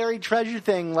least the buried treasure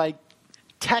thing, like,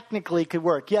 technically could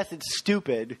work. Yes, it's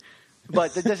stupid,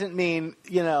 but that doesn't mean,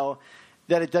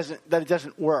 that it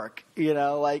doesn't work.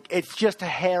 Like, it's just a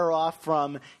hair off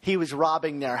from he was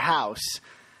robbing their house.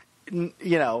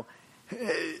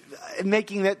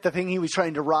 Making that the thing he was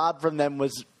trying to rob from them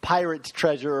was pirate's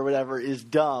treasure or whatever is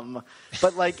dumb.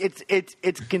 But like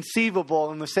it's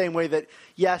conceivable in the same way that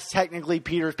yes, technically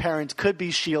Peter's parents could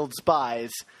be SHIELD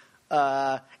spies.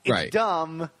 It's right.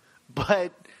 dumb,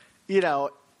 but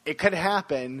it could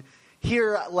happen.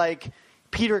 Here, like,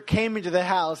 Peter came into the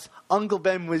house, Uncle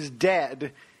Ben was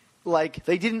dead. Like,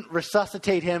 they didn't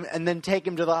resuscitate him and then take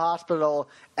him to the hospital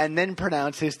and then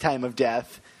pronounce his time of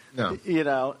death.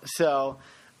 No. So,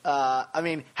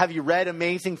 have you read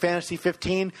Amazing Fantasy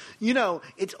 15?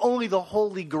 It's only the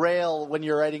holy grail when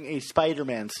you're writing a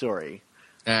Spider-Man story.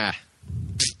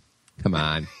 Come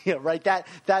on. Yeah, right.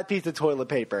 That piece of toilet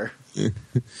paper.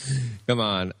 Come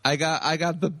on. I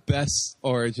got the best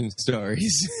origin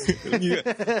stories.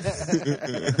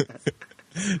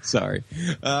 Sorry.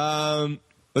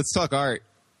 Let's talk art,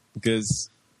 because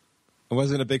I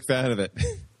wasn't a big fan of it.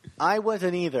 I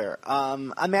wasn't either.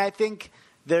 I think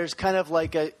there's kind of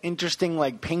like an interesting,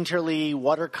 like, painterly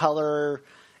watercolor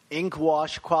ink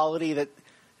wash quality that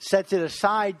sets it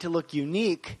aside to look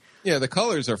unique. Yeah, the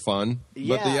colors are fun,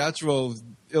 but the actual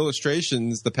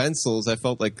illustrations, the pencils, I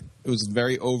felt like it was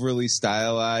very overly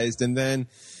stylized. And then,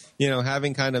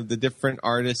 having kind of the different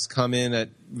artists come in at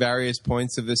various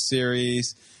points of the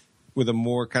series with a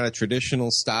more kind of traditional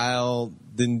style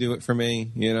didn't do it for me.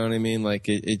 You know what I mean? Like,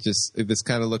 it just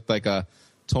kind of looked like a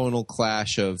tonal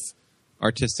clash of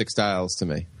artistic styles to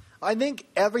me. I think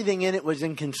everything in it was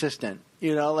inconsistent.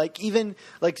 Like, even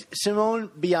like Simone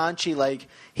Bianchi, like,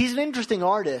 he's an interesting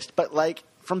artist, but like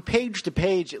from page to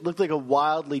page, it looked like a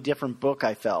wildly different book.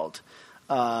 I felt,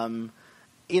 some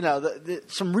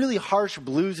really harsh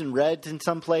blues and reds in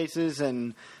some places,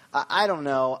 and I don't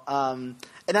know. And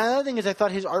another thing is, I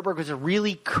thought his artwork was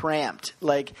really cramped.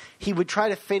 Like, he would try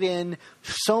to fit in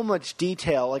so much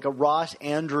detail, like a Ross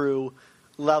Andrew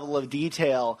level of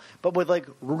detail, but with like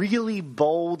really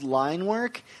bold line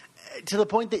work, to the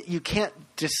point that you can't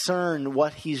discern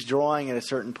what he's drawing at a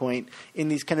certain point in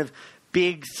these kind of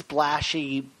big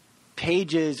splashy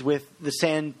pages with the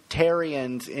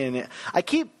Santarians in it. I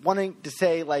keep wanting to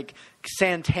say like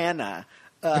Santana.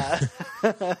 Sorry,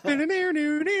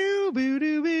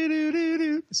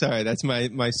 that's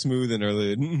my smooth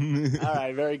interlude. All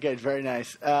right, very good, very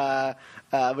nice.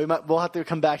 We'll have to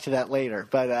come back to that later,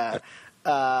 but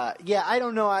I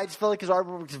don't know. I just felt like his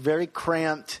artwork was very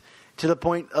cramped to the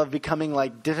point of becoming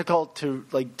like difficult to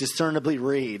like discernibly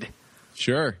read.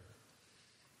 Sure.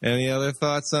 Any other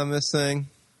thoughts on this thing?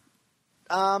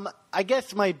 I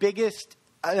guess my biggest,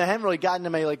 I haven't really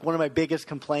gotten to one of my biggest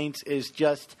complaints is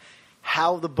just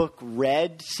how the book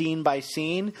read scene by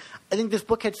scene. I think this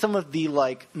book had some of the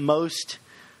like most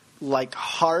like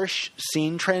harsh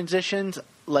scene transitions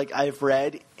like I've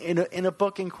read in a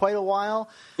book in quite a while.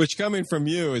 Which, coming from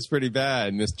you, is pretty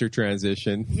bad, Mr.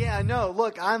 Transition. Yeah, no,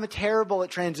 look, I'm terrible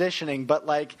at transitioning, but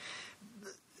like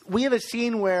we have a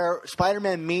scene where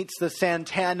Spider-Man meets the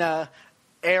Santana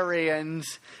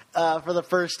Aryans for the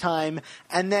first time,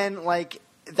 and then like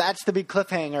that's the big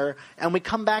cliffhanger, and we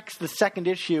come back to the second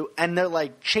issue and they're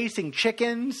like chasing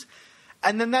chickens,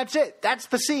 and then that's it. That's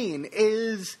the scene,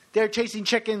 is they're chasing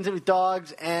chickens with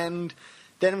dogs, and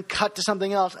then cut to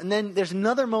something else. And then there's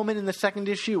another moment in the second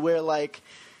issue where like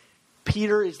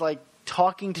Peter is like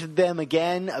talking to them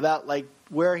again about like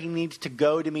where he needs to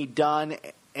go to meet Don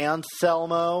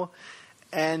Anselmo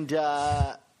and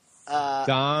Don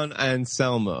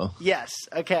Anselmo. Yes,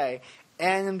 okay.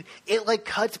 And it like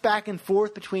cuts back and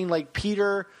forth between like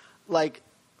Peter like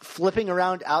flipping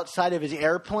around outside of his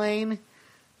airplane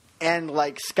and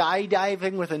like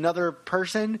skydiving with another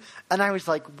person, and I was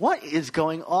like, what is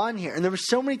going on here? And there were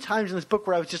so many times in this book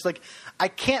where I was just like, I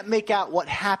can't make out what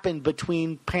happened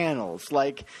between panels.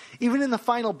 Like, even in the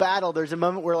final battle, there's a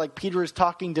moment where like Peter is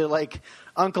talking to like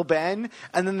Uncle Ben,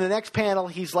 and then the next panel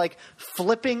he's like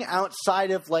flipping outside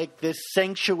of like this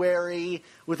sanctuary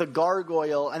with a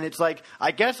gargoyle, and it's like, I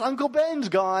guess Uncle Ben's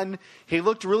gone. He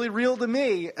looked really real to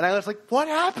me. And I was like, what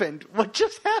happened? What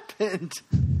just happened?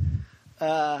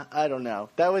 I don't know.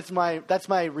 That's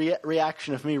my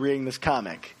reaction of me reading this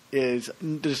comic, is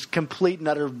just complete and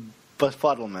utter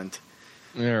befuddlement.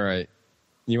 All right.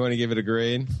 You want to give it a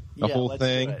grade? The whole let's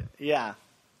thing? do it. Yeah.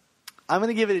 I'm going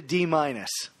to give it a D-. All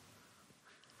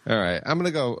right. I'm going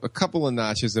to go a couple of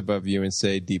notches above you and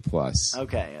say D+.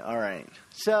 Okay, all right.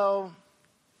 So,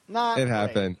 not It great.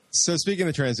 happened. So speaking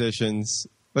of transitions,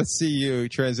 let's see you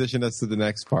transition us to the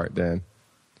next part, Dan.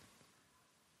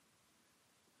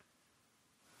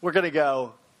 We're going to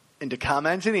go into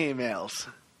comments and emails.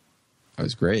 That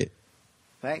was great.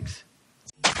 Thanks.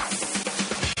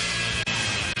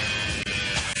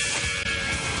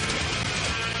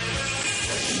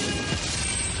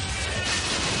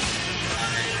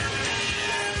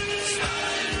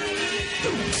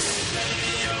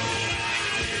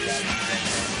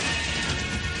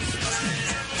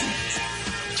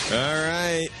 All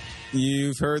right.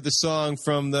 You've heard the song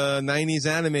from the 90s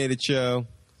animated show,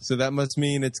 so that must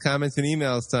mean it's comments and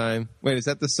emails time. Wait, is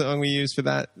that the song we use for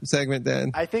that segment,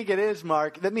 Dan? I think it is,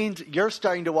 Mark. That means you're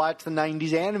starting to watch the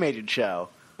 90s animated show.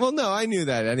 Well, no, I knew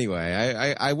that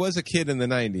anyway. I was a kid in the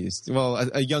 90s. Well,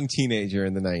 a young teenager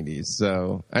in the 90s,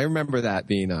 so I remember that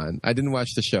being on. I didn't watch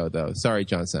the show, though. Sorry,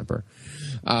 John Semper.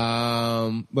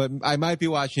 But I might be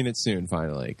watching it soon,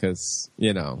 finally, because,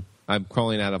 I'm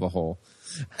crawling out of a hole.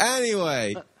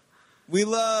 Anyway, we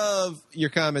love your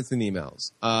comments and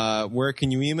emails. Where can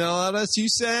you email at us, you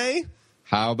say?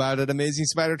 How about at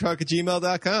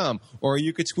amazingspidertalk@gmail.com? Or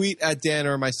you could tweet at Dan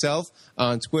or myself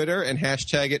on Twitter and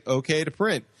hashtag it OK to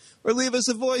print. Or leave us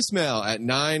a voicemail at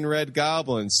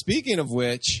 9RedGoblin. Speaking of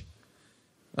which,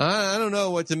 I don't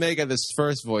know what to make of this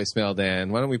first voicemail,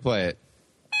 Dan. Why don't we play it?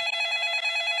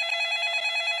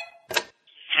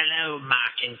 Hello,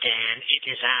 Mark and Dan. It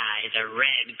is I, the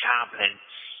Red Goblin.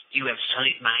 You have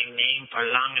sullied my name for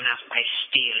long enough by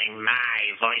stealing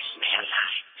my voicemail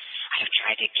line. I have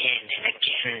tried again and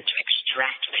again to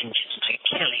extract vengeance by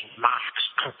killing Mark's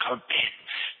Uncle Ben,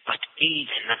 but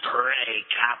even the Grey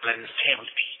Goblin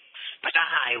failed me. But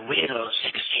I will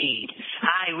succeed.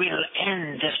 I will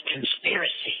end this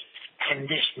conspiracy, and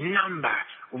this number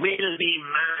will be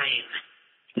mine.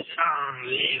 Long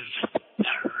live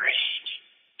the Red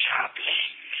Goblin.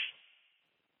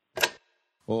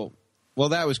 Well,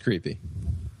 that was creepy.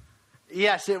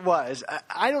 Yes, it was.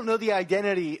 I don't know the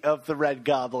identity of the Red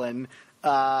Goblin,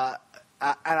 and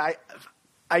I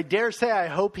dare say I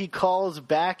hope he calls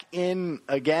back in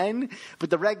again. But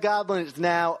the Red Goblin is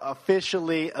now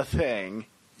officially a thing.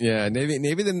 Yeah,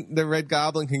 maybe the Red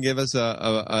Goblin can give us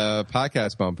a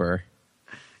podcast bumper.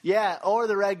 Yeah, or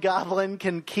the Red Goblin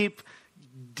can keep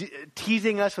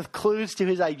teasing us with clues to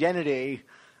his identity.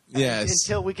 Yes,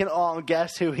 until we can all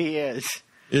guess who he is.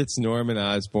 It's Norman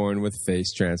Osborn with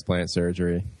face transplant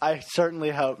surgery. I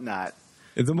certainly hope not.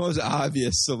 It's the most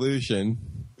obvious solution.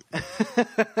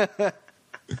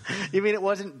 You mean it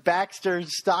wasn't Baxter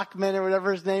Stockman or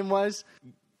whatever his name was?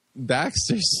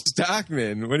 Baxter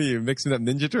Stockman? What are you, mixing up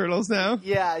Ninja Turtles now?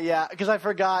 Yeah, because I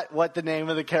forgot what the name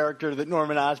of the character that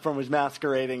Norman Osborn was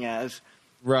masquerading as.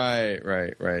 Right.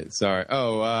 Sorry.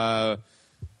 Oh,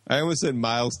 I almost said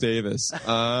Miles Davis.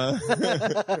 That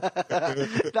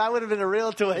would have been a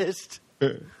real twist.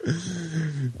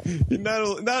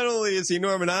 Not only is he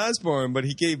Norman Osborn, but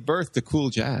he gave birth to cool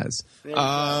jazz. There you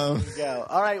go.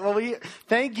 All right. Well,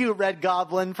 thank you, Red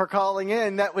Goblin, for calling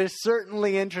in. That was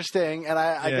certainly interesting, and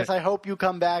I guess I hope you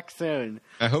come back soon.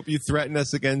 I hope you threaten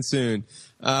us again soon.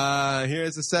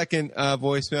 Here's the second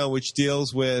voicemail, which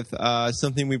deals with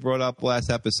something we brought up last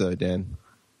episode, Dan.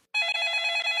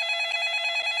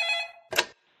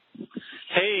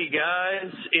 Hey guys,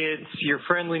 it's your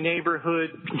friendly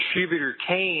neighborhood contributor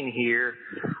Kane here.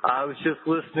 I was just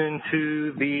listening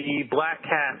to the Black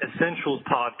Cat Essentials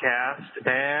podcast,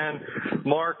 and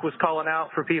Mark was calling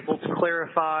out for people to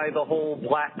clarify the whole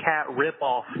Black Cat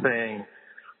ripoff thing.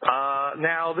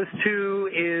 Now, this too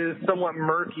is somewhat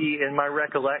murky in my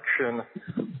recollection,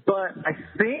 but I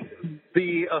think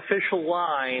the official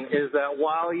line is that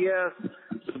while yes,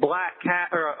 the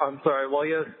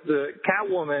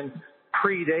Catwoman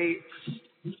predates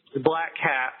the Black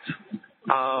Cat,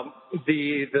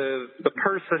 the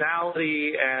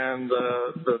personality and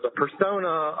the persona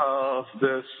of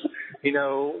this,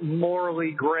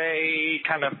 morally gray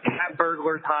kind of cat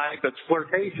burglar type that's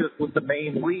flirtatious with the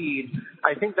main lead,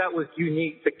 I think that was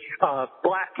unique to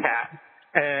Black Cat.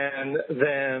 And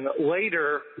then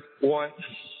later, once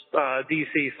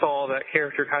DC saw that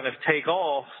character kind of take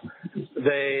off,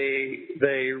 they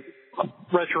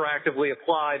retroactively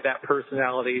applied that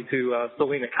personality to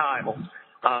Selina Kyle.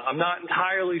 I'm not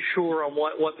entirely sure on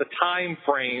what the time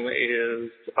frame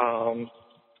is.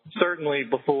 Certainly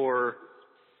before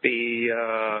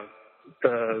the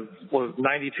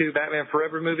 92 Batman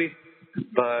Forever movie,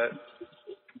 but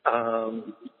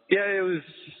it was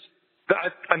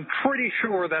I'm pretty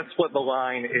sure that's what the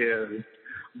line is.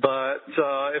 But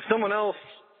if someone else,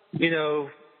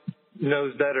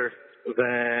 knows better,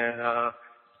 then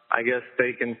I guess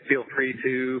they can feel free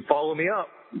to follow me up.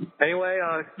 Anyway,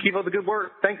 keep up the good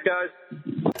work. Thanks, guys.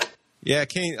 Yeah,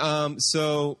 Kane.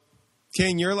 So,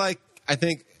 Kane, you're like, I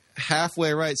think,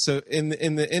 halfway right. So in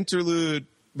the interlude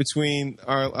between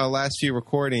our last few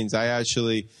recordings, I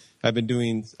actually have been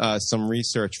doing some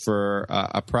research for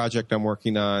a project I'm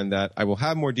working on that I will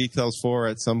have more details for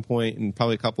at some point in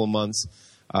probably a couple of months.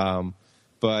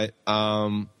 But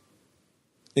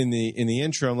in the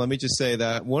interim, let me just say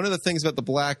that one of the things about the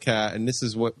Black Cat, and this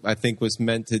is what I think was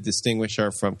meant to distinguish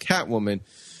her from Catwoman,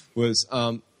 was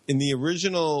in the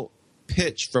original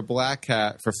pitch for Black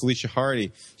Cat for Felicia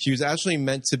Hardy, she was actually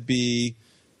meant to be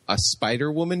a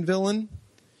Spider-Woman villain,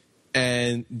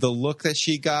 and the look that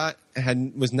she got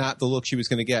was not the look she was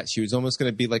going to get. She was almost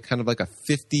going to be like kind of like a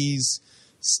 50s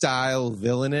style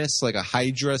villainess, like a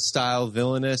Hydra style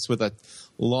villainess with a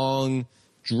long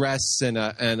dress and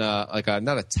a like a,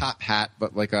 not a top hat,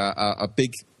 but like a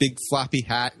big floppy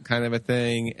hat kind of a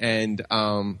thing. And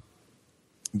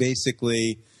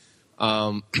basically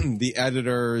the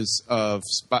editors of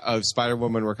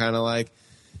Spider-Woman were kind of like,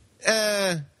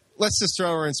 let's just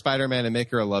throw her in Spider-Man and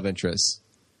make her a love interest.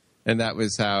 And that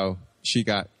was how she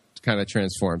got kind of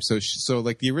transformed. So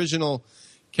like the original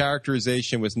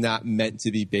characterization was not meant to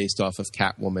be based off of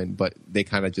Catwoman, but they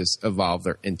kind of just evolved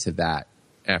her into that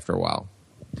after a while.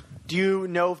 Do you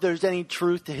know if there's any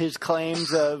truth to his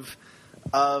claims of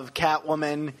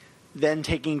Catwoman then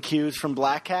taking cues from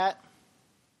Black Cat?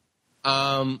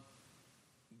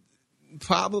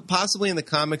 Possibly in the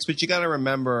comics, but you got to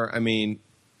remember, I mean,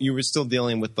 you were still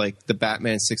dealing with like the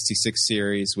Batman 66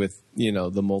 series with,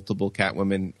 the multiple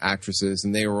Catwoman actresses,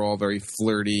 and they were all very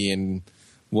flirty and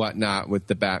whatnot with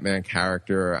the Batman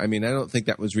character. I mean, I don't think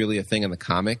that was really a thing in the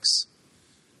comics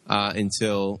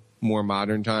until more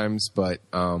modern times, but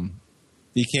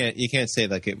you can't say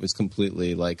like it was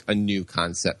completely like a new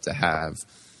concept to have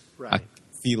a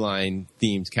feline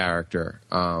themed character.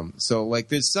 So like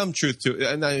there's some truth to it,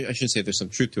 and I shouldn't say there's some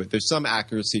truth to it. There's some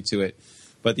accuracy to it,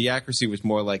 but the accuracy was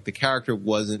more like the character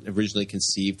wasn't originally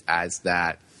conceived as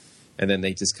that, and then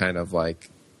they just kind of like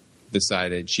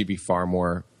decided she'd be far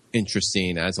more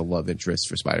interesting as a love interest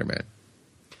for Spider-Man.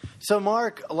 So,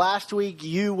 Mark, last week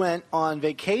you went on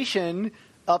vacation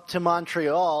up to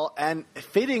Montreal, and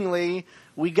fittingly,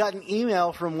 we got an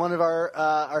email from one of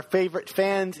our favorite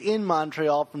fans in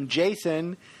Montreal, from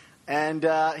Jason, and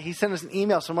he sent us an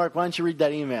email. So, Mark, why don't you read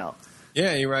that email?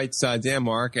 Yeah, he writes, Dear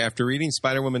Mark, after reading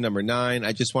Spider-Woman number 9,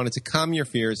 I just wanted to calm your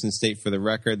fears and state for the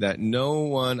record that no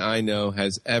one I know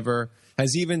has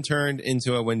even turned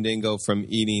into a Wendigo from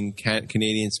eating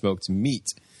Canadian smoked meat.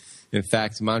 In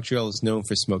fact, Montreal is known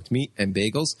for smoked meat and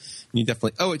bagels. And you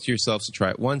definitely owe it to yourselves to try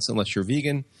it once, unless you're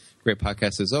vegan. Great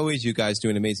podcast as always. You guys do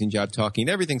an amazing job talking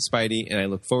everything Spidey, and I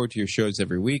look forward to your shows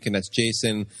every week. And that's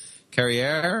Jason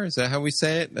Carriere. Is that how we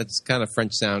say it? That's kind of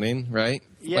French sounding, right?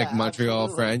 Yeah, like Montreal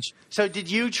absolutely. French. So did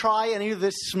you try any of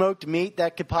this smoked meat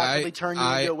that could possibly turn you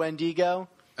into a Wendigo?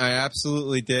 I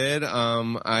absolutely did.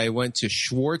 I went to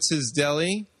Schwartz's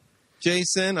Deli,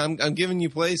 Jason. I'm giving you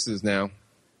places now.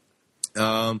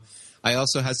 I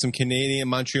also had some Canadian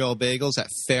Montreal bagels at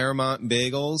Fairmont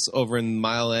Bagels over in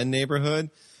Mile End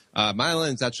neighborhood. Mile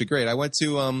End's actually great. I went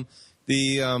to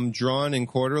the Drawn and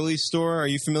Quarterly store. Are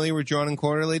you familiar with Drawn and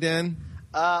Quarterly, Dan?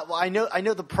 Well, I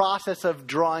know the process of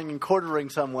drawing and quartering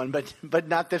someone, but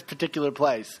not this particular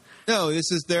place. No,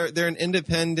 this is they're an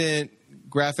independent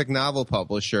graphic novel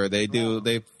publisher. They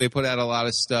put out a lot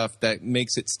of stuff that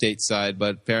makes it stateside,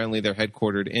 but apparently they're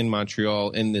headquartered in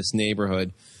Montreal in this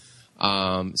neighborhood.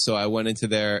 So I went into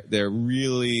their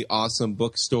really awesome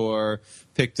bookstore,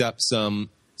 picked up some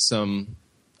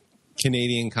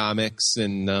Canadian comics,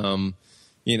 and I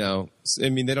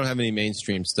mean, they don't have any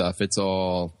mainstream stuff. It's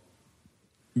all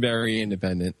very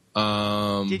independent.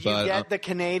 Did you get the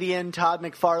Canadian Todd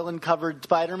McFarlane covered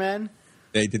Spider-Man?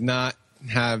 They did not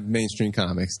have mainstream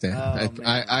comics, Dan.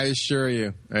 I assure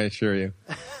you.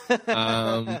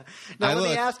 Now let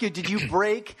me ask you: Did you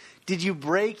break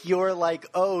your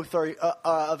oath or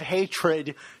of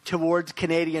hatred towards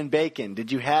Canadian bacon?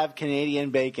 Did you have Canadian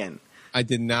bacon? I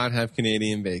did not have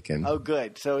Canadian bacon. Oh,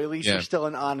 good. So at least you're still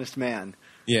an honest man.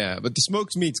 Yeah, but the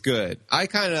smoked meat's good.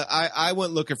 I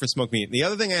went looking for smoked meat. The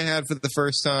other thing I had for the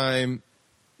first time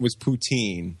was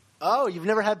poutine. Oh, you've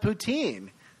never had poutine?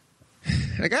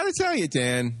 I got to tell you,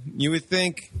 Dan, you would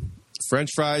think French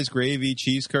fries, gravy,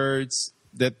 cheese curds,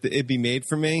 that it'd be made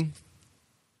for me.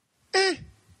 You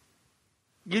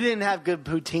didn't have good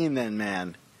poutine then,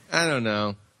 man. I don't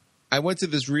know. I went to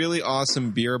this really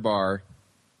awesome beer bar,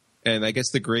 and I guess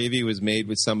the gravy was made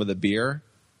with some of the beer.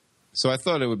 So I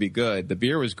thought it would be good. The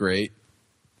beer was great.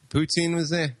 Poutine was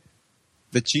there.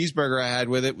 The cheeseburger I had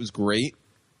with it was great.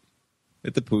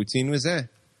 But the poutine was there.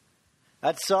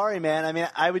 That's sorry, man. I mean,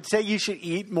 I would say you should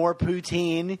eat more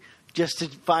poutine just to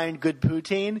find good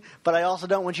poutine, but I also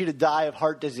don't want you to die of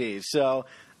heart disease. So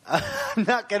I'm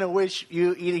not going to wish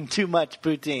you eating too much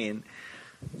poutine.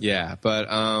 Yeah, but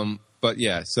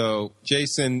yeah. So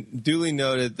Jason duly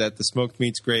noted that the smoked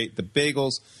meat's great. The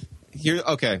bagels here.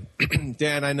 Okay,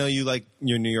 Dan, I know you like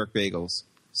your New York bagels.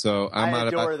 So I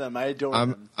adore them.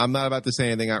 I'm not about to say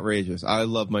anything outrageous. I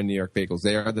love my New York bagels.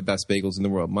 They are the best bagels in the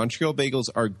world. Montreal bagels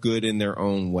are good in their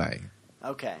own way.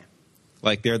 Okay.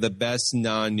 Like, they're the best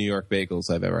non-New York bagels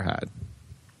I've ever had.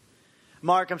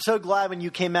 Mark, I'm so glad when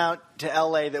you came out to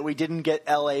L.A. that we didn't get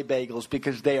L.A. bagels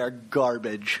because they are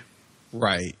garbage.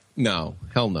 Right. No.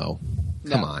 Hell no.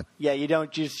 Come on. Yeah, you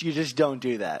just don't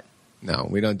do that. No,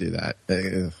 we don't do that.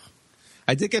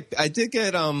 I did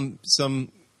get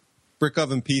some brick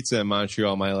oven pizza in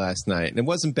Montreal my last night, and it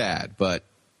wasn't bad, but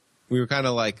we were kind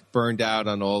of like burned out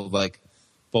on all of like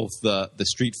both the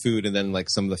street food and then like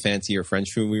some of the fancier French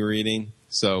food we were eating.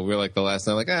 So we were like the last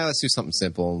night, like, let's do something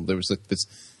simple. And there was like this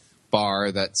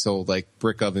bar that sold like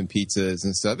brick oven pizzas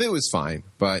and stuff. It was fine,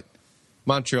 but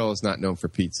Montreal is not known for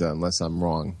pizza unless I'm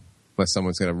wrong, unless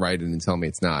someone's going to write it and tell me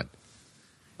it's not.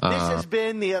 This has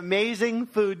been the Amazing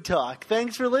Food Talk.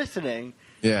 Thanks for listening.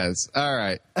 Yes. All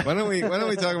right. Why don't we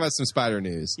talk about some spider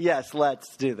news? Yes,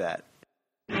 let's do that.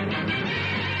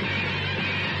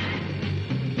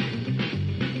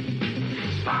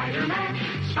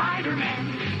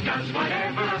 Spider-Man does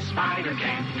whatever a spider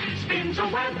can. Spins a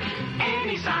web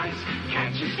any size,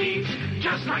 catches thieves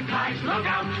just like flies. Look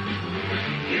out!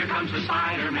 Here comes the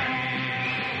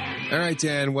Spider-Man. All right,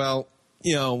 Dan. Well,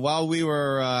 while we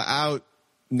were out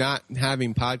not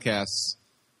having podcasts,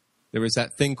 there was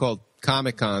that thing called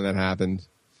Comic-Con that happened.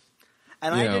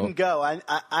 And I didn't go.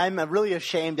 I'm really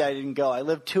ashamed I didn't go. I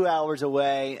live 2 hours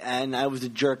away, and I was a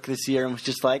jerk this year and was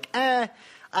just like, I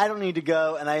don't need to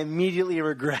go, and I immediately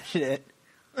regretted it.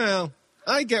 Well,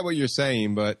 I get what you're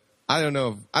saying, but I don't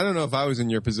know if I was in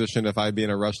your position if I'd be in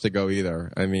a rush to go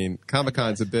either. I mean,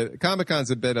 Comic-Con's a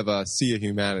bit of a sea of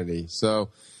humanity. So,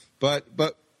 but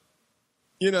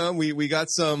we got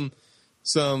some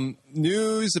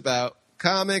news about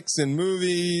comics and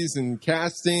movies and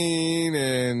casting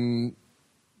and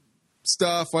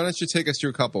stuff. Why don't you take us through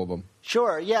a couple of them?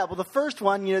 Sure. Yeah. Well, the first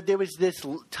one, there was this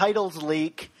titles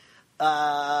leak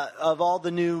of all the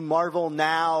new Marvel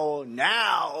Now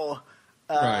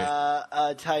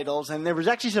titles, and there was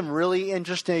actually some really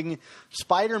interesting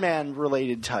Spider-Man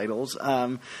related titles.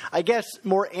 I guess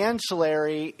more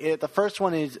ancillary. The first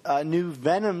one is a new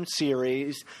Venom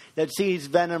series that sees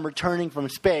Venom returning from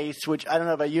space, which I don't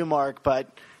know about you, Mark, but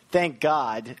thank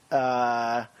God.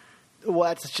 It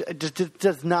just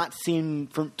does not seem,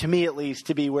 to me at least,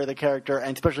 to be where the character,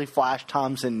 and especially Flash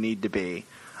Thompson, need to be.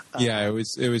 Yeah, it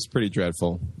was pretty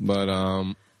dreadful, but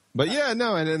yeah,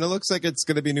 no, and it looks like it's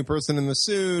going to be a new person in the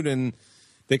suit, and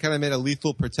they kind of made a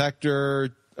Lethal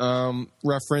Protector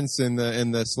reference in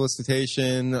the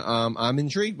solicitation. I'm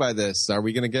intrigued by this. Are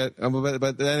we going to get?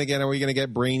 But then again, are we going to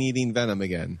get brain-eating Venom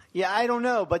again? Yeah, I don't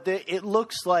know, but it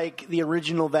looks like the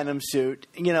original Venom suit,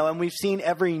 and we've seen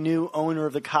every new owner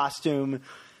of the costume,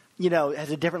 has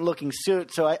a different looking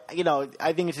suit. So I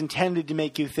think it's intended to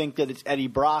make you think that it's Eddie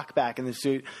Brock back in the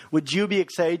suit. Would you be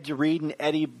excited to read an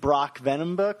Eddie Brock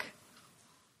Venom book?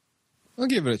 I'll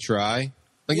give it a try.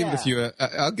 I'll give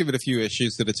it a few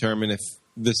issues to determine if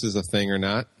this is a thing or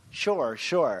not. Sure.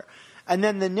 And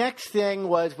then the next thing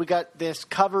was we got this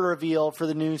cover reveal for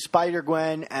the new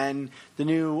Spider-Gwen and the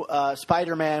new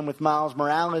Spider-Man with Miles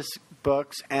Morales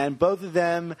books, and both of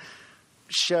them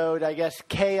showed, I guess,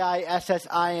 Kissing,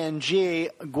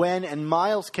 Gwen and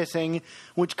Miles kissing,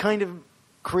 which kind of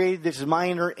created this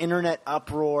minor internet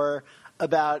uproar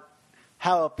about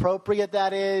how appropriate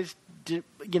that is. I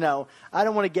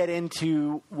don't want to get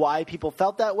into why people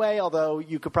felt that way, although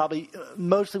you could probably,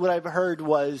 mostly what I've heard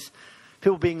was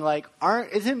people being like,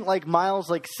 isn't like Miles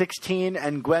like 16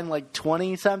 and Gwen like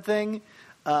 20 something?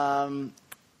 I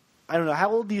don't know.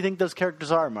 How old do you think those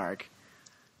characters are, Mark?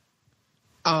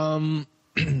 Well,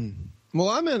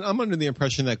 I'm under the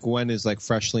impression that Gwen is like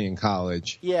freshly in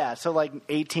college. Yeah, so like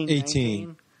 18.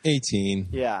 18.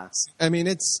 Yeah. I mean,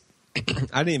 I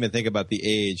didn't even think about the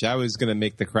age. I was going to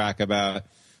make the crack about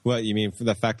what you mean for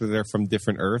the fact that they're from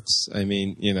different Earths. I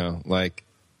mean, like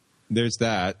there's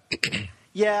that.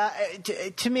 Yeah,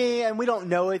 to me, and we don't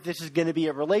know if this is going to be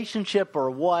a relationship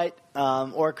or what,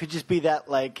 or it could just be that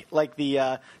like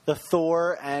the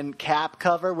Thor and Cap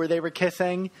cover where they were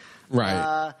kissing,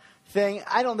 Right. Thing.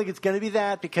 I don't think it's going to be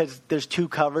that because there's 2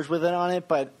 covers with it on it,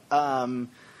 but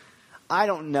I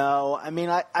don't know. I mean,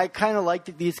 I kind of like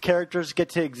that these characters get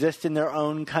to exist in their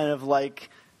own kind of like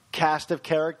cast of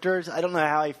characters. I don't know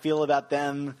how I feel about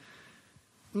them.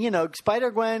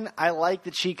 Spider-Gwen, I like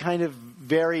that she kind of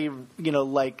very,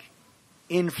 like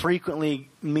infrequently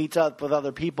meets up with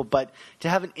other people, but to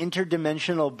have an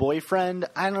interdimensional boyfriend,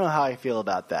 I don't know how I feel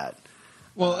about that.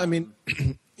 Well, I mean,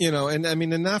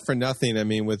 and not for nothing. I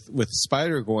mean, with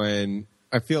Spider-Gwen,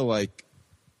 I feel like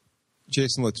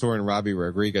Jason Latour and Robbie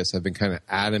Rodriguez have been kind of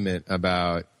adamant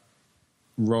about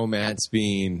romance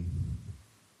being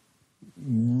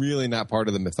really not part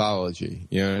of the mythology.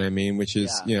 You know what I mean? Which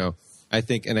is, I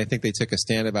think they took a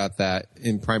stand about that,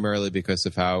 primarily because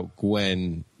of how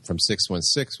Gwen from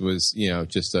 616 was,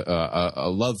 just a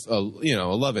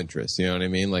love interest. You know what I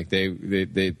mean? Like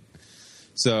they.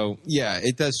 So yeah,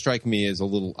 it does strike me as a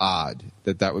little odd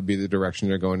that would be the direction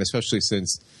they're going, especially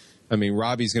since, I mean,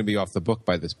 Robbie's going to be off the book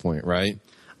by this point, right?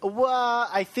 Well,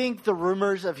 I think the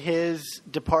rumors of his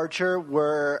departure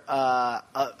were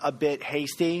a bit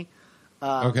hasty.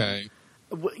 Okay.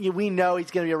 We know he's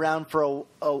going to be around for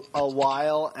a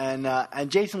while,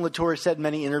 and Jason Latour said in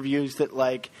many interviews that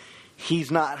like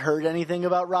he's not heard anything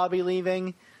about Robbie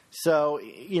leaving. So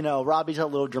Robbie's a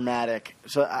little dramatic.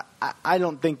 So I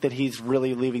don't think that he's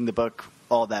really leaving the book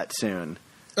all that soon.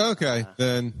 Okay,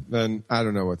 then I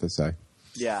don't know what to say.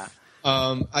 Yeah.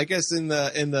 I guess in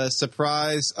the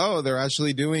surprise, they're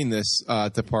actually doing this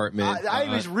department. I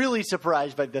was really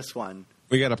surprised by this one.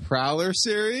 We got a Prowler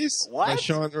series. What? By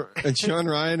Sean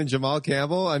Ryan and Jamal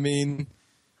Campbell. I mean,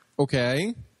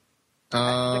 okay. The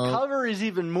cover is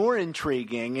even more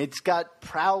intriguing. It's got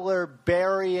Prowler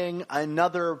burying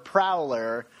another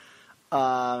Prowler,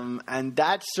 and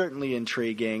that's certainly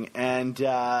intriguing. And,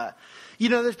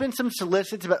 there's been some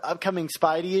solicits about upcoming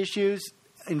Spidey issues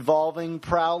involving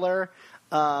Prowler,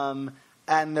 and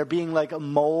there being like a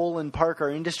mole in Parker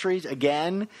Industries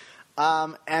again.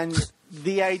 And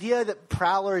the idea that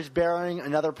Prowler is burying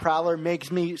another Prowler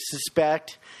makes me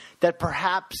suspect that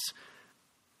perhaps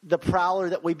the Prowler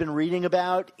that we've been reading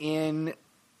about in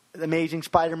Amazing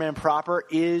Spider-Man proper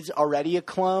is already a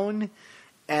clone,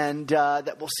 and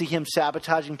that we'll see him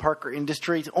sabotaging Parker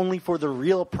Industries only for the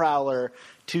real Prowler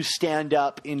to stand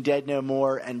up in Dead No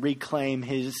More and reclaim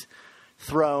his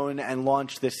throne and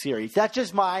launch this series. That's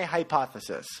just my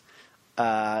hypothesis.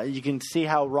 You can see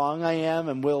how wrong I am,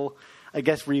 and we'll, I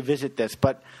guess, revisit this.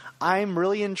 But I'm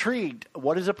really intrigued.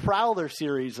 What does a Prowler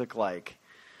series look like?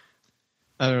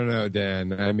 I don't know,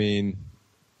 Dan. I mean,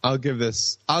 I'll give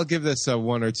this a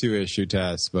 1 or 2 issue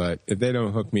test, but if they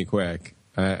don't hook me quick,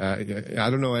 I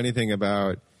don't know anything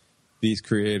about these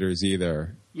creators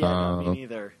either. Yeah, me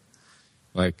neither.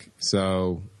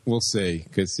 So we'll see,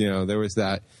 because there was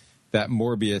that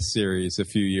Morbius series a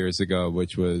few years ago,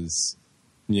 which was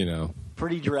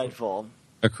pretty dreadful.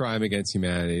 A crime against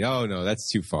humanity. Oh no, that's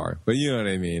too far. But you know what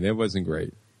I mean. It wasn't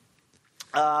great.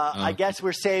 I guess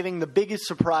we're saving the biggest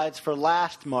surprise for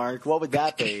last, Mark. What would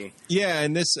that be? Yeah,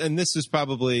 and this is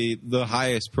probably the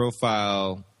highest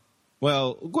profile.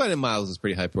 Well, Gwen and Miles is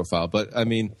pretty high profile, but I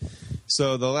mean,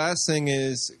 so the last thing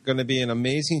is going to be an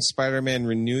Amazing Spider-Man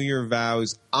Renew Your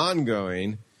Vows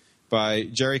ongoing by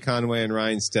Jerry Conway and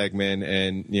Ryan Stegman.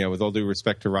 And, with all due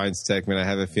respect to Ryan Stegman, I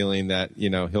have a feeling that,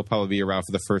 he'll probably be around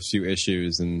for the first few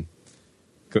issues, and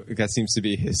that seems to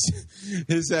be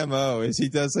his MO, is he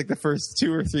does like the first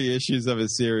 2 or 3 issues of a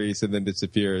series and then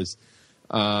disappears.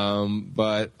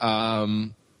 But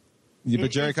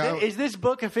Jerry Conway, is this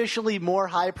book officially more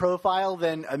high profile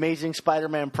than Amazing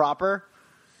Spider-Man proper?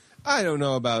 I don't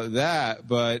know about that,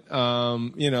 but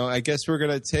I guess we're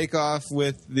going to take off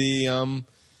with the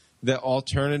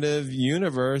alternative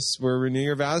universe where Renew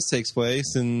Your Vows takes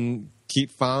place, and keep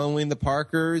following the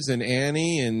Parkers and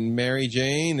Annie and Mary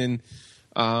Jane. And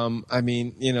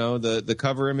the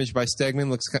cover image by Stegman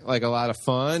looks like a lot of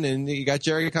fun, and you got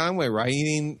Jerry Conway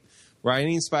writing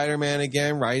Spider-Man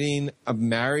again, writing a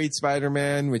married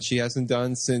Spider-Man, which he hasn't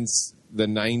done since the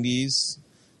 90s.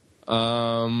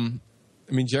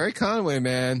 Jerry Conway,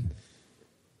 man,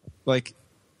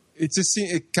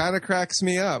 it kind of cracks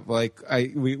me up.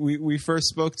 We first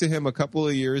spoke to him a couple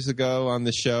of years ago on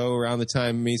the show around the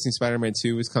time Amazing Spider-Man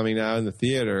 2 was coming out in the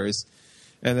theaters.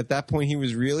 And at that point, he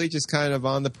was really just kind of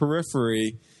on the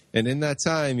periphery. And in that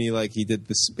time, he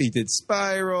did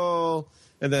Spiral,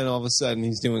 And then all of a sudden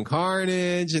he's doing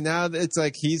Carnage, and now it's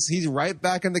like he's right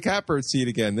back in the catbird seat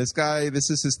again. This guy,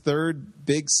 this is his third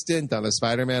big stint on a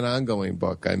Spider-Man ongoing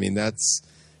book. I mean, that's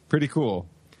pretty cool.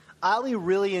 I'll be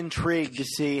really intrigued to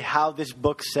see how this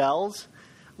book sells.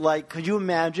 Like, could you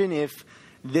imagine if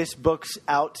this book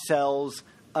outsells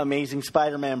Amazing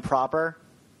Spider-Man proper?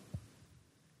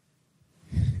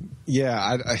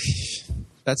 Yeah,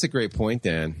 that's a great point,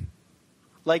 Dan.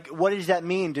 Like, what does that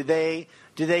mean? Do they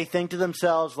think to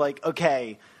themselves, like,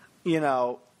 okay,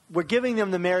 we're giving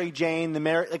them the Mary Jane,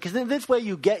 because then this way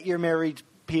you get your married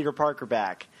Peter Parker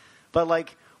back. But,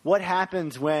 like, what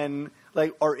happens when,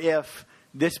 like, or if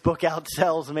this book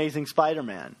outsells Amazing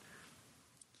Spider-Man?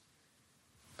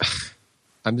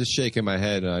 I'm just shaking my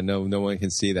head. I know no one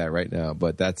can see that right now,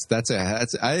 but that's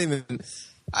I didn't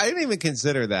even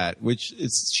consider that, which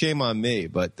is shame on me,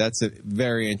 but that's a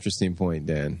very interesting point,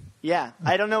 Dan. Yeah,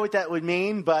 I don't know what that would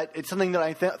mean, but it's something that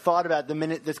I thought about the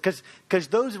minute this, because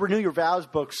those Renew Your Vows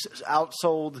books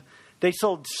they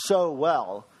sold so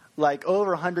well, like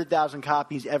over 100,000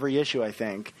 copies every issue, I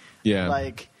think. Yeah.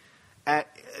 Like,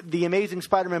 the Amazing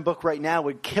Spider-Man book right now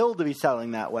would kill to be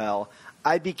selling that well.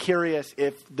 I'd be curious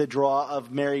if the draw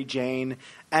of Mary Jane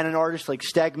and an artist like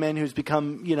Stegman, who's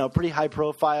become, pretty high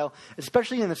profile,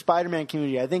 especially in the Spider-Man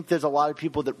community. I think there's a lot of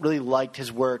people that really liked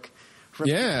his work.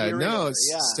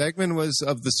 Stegman was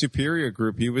of the Superior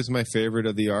group. He was my favorite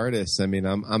of the artists. I mean,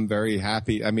 I'm very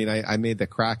happy. I mean, I made the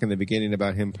crack in the beginning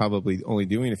about him probably only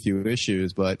doing a few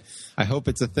issues, but I hope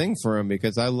it's a thing for him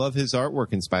because I love his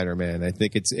artwork in Spider-Man. I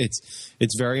think it's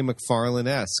very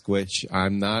McFarlane-esque, which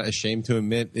I'm not ashamed to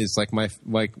admit is like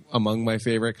among my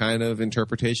favorite kind of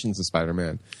interpretations of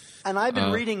Spider-Man. And I've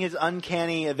been reading his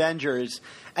Uncanny Avengers,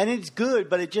 and it's good,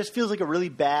 but it just feels like a really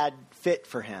bad fit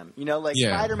for him.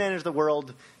 Spider-Man is the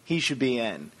world he should be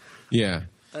in. Yeah.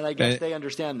 And I guess they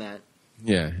understand that.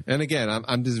 Yeah. And again,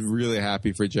 I'm just really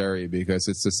happy for Jerry because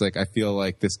it's just like I feel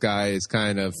like this guy is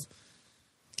kind of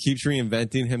keeps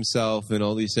reinventing himself in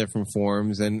all these different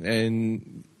forms.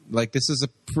 And like this is a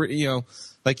pretty,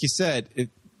 like you said,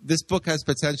 this book has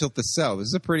potential to sell. This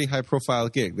is a pretty high-profile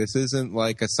gig. This isn't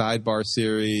like a sidebar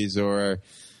series or,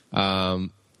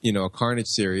 a Carnage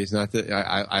series. Not that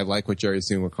I like what Jerry's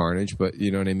doing with Carnage, but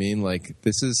you know what I mean? Like,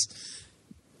 this is,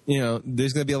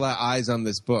 there's going to be a lot of eyes on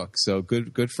this book. So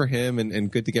good for him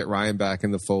and good to get Ryan back in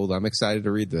the fold. I'm excited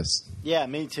to read this. Yeah,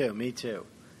 me too.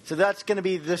 So that's going to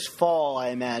be this fall, I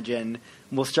imagine.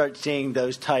 We'll start seeing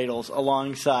those titles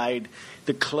alongside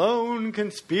The Clone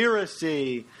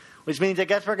Conspiracy, which means I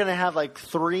guess we're going to have like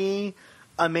 3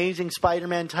 Amazing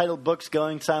Spider-Man titled books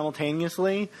going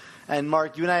simultaneously. And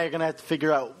Mark, you and I are going to have to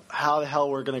figure out how the hell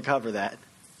we're going to cover that.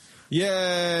 Yay!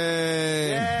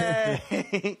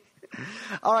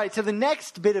 All right, so the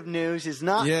next bit of news is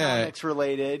not comics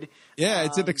related. Yeah,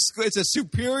 it's a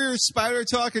Superior Spider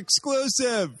Talk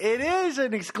exclusive. It is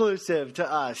an exclusive to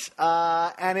us,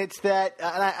 and it's that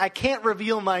and I can't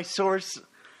reveal my source.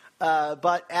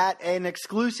 But at an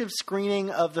exclusive screening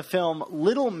of the film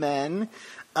Little Men,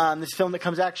 this film that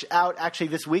comes out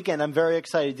this weekend, I'm very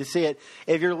excited to see it.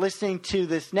 If you're listening to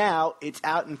this now, it's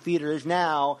out in theaters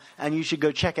now, and you should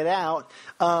go check it out.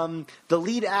 The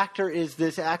lead actor is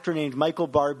this actor named Michael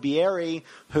Barbieri,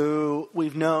 who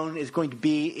we've known is going to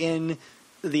be in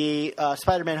the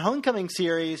Spider-Man Homecoming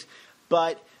series,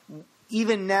 but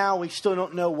even now we still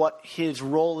don't know what his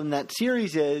role in that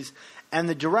series is. And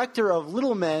the director of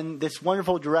Little Men, this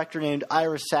wonderful director named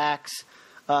Ira Sachs,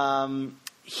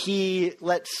 he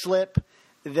let slip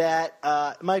that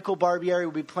Michael Barbieri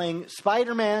will be playing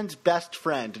Spider-Man's best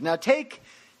friend. Now, take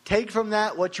from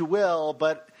that what you will,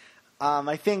 but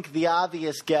I think the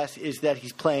obvious guess is that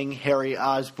he's playing Harry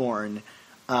Osborn.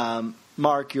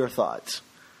 Mark, your thoughts?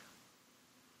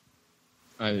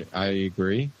 I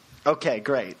agree. Okay,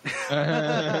 great.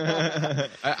 I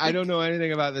don't know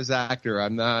anything about this actor.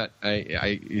 I'm not.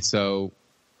 So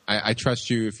I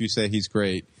trust you if you say he's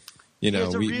great. We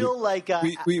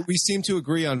seem to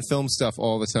agree on film stuff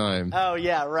all the time. Oh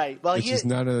yeah, right. Well, just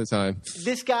none of the time.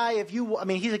 This guy,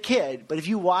 he's a kid, but if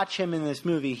you watch him in this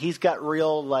movie, he's got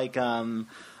real I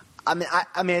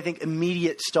think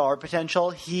immediate star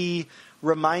potential. He's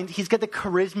got the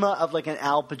charisma of like an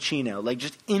Al Pacino, like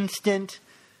just instant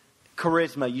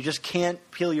charisma. You just can't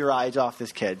peel your eyes off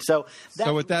this kid. So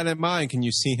with that in mind, can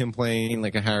you see him playing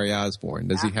like a Harry Osborn?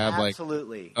 Does he have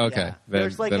absolutely? Okay. Yeah.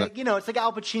 There's it's like Al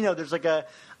Pacino. There's like a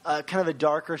kind of a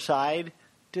darker side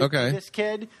to this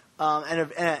kid,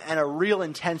 and a real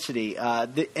intensity.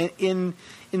 In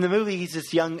the movie, he's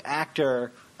this young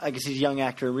actor. I guess he's a young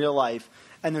actor in real life,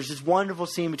 And there's this wonderful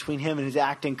scene between him and his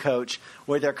acting coach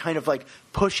where they're kind of like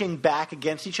pushing back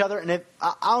against each other. And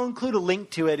I'll include a link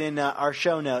to it in our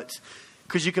show notes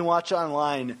because you can watch it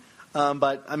online.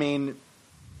 But, I mean,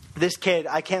 this kid,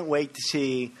 I can't wait to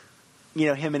see,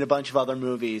 him in a bunch of other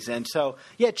movies. And so,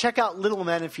 yeah, check out Little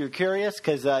Men if you're curious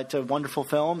because it's a wonderful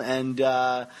film. And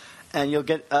you'll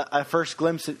get a first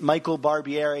glimpse at Michael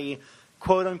Barbieri,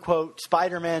 quote-unquote,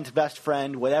 Spider-Man's best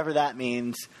friend, whatever that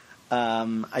means.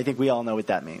 I think we all know what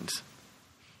that means.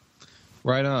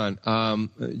 Right on.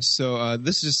 So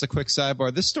this is just a quick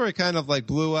sidebar. This story kind of like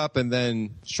blew up and then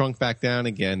shrunk back down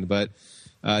again. But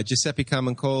Giuseppe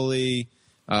Camuncoli,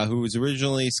 who was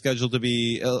originally scheduled to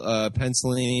be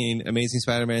penciling Amazing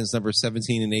Spider-Man's number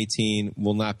 17 and 18,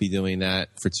 will not be doing that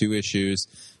for 2 issues.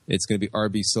 It's going to be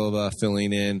R.B. Silva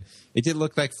filling in. It did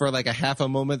look like for like a half a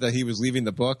moment that he was leaving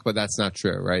the book, but that's not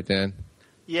true, right, Dan?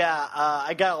 Yeah,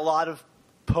 I got a lot of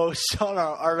posts on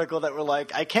our article that were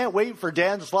like, I can't wait for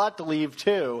Dan Slott to leave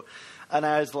too. And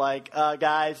I was like,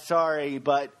 guys, sorry,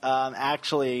 but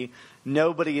actually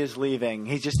nobody is leaving.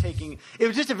 He's just taking – it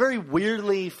was just a very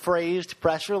weirdly phrased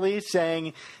press release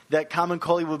saying that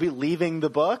Camuncoli will be leaving the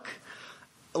book.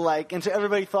 And so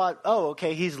everybody thought, oh,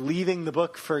 okay, he's leaving the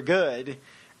book for good.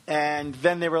 And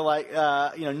then they were like,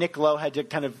 Nick Lowe had to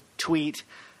kind of tweet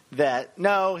that,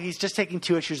 no, he's just taking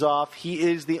 2 issues off. He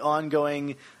is the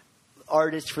ongoing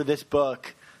artist for this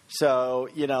book. So,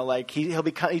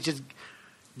 he's just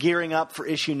gearing up for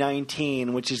issue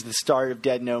 19, which is the start of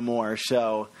Dead No More.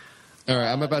 So, all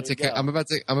right, I'm about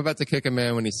to kick a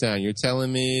man when he's down. You're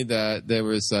telling me that there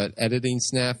was an editing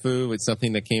snafu with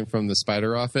something that came from the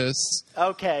Spider Office?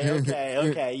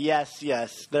 Okay.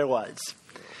 Yes, there was.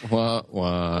 Wah,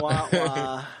 wah.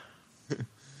 Wah,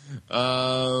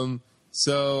 wah.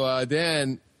 So,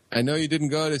 Dan, I know you didn't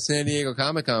go to San Diego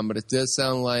Comic-Con, but it does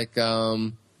sound like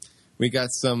we got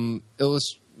some it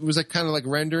was like kind of like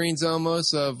renderings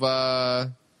almost of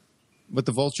what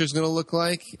the Vulture's going to look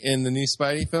like in the new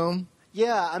Spidey film.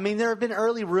 Yeah, I mean, there have been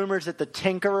early rumors that the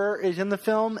Tinkerer is in the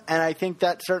film, and I think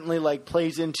that certainly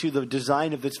plays into the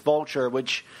design of this Vulture,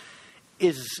 which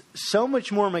is so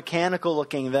much more mechanical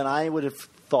looking than I would have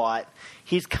thought.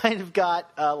 He's kind of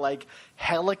got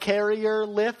helicarrier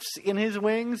lifts in his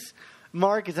wings.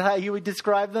 Mark, is that how you would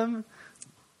describe them?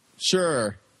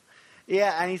 Sure.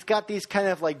 Yeah, and he's got these kind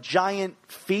of giant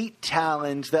feet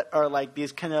talons that are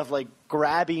these kind of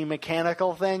grabby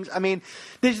mechanical things. I mean,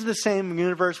 this is the same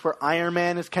universe where Iron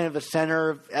Man is kind of the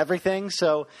center of everything,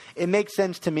 so it makes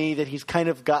sense to me that he's kind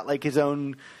of got his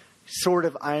own sort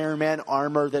of Iron Man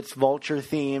armor that's Vulture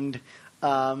themed.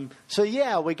 So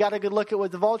yeah, we got a good look at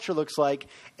what the Vulture looks like.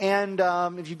 And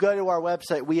if you go to our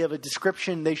website, we have a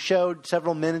description. They showed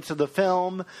several minutes of the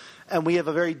film, and we have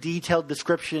a very detailed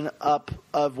description up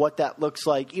of what that looks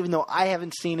like. Even though I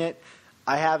haven't seen it,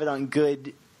 I have it on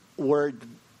good word.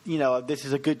 This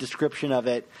is a good description of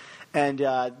it. And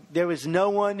there was no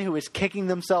one who was kicking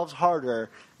themselves harder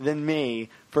than me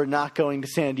for not going to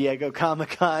San Diego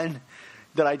Comic-Con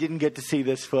that I didn't get to see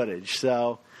this footage.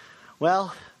 So,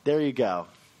 well, there you go.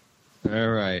 All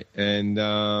right. And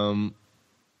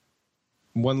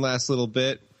one last little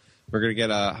bit. We're going to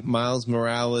get a Miles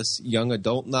Morales young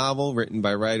adult novel written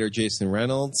by writer Jason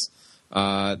Reynolds.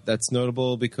 That's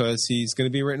notable because he's going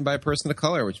to be written by a person of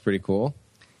color, which is pretty cool.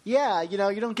 Yeah, you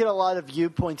don't get a lot of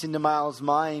viewpoints into Miles'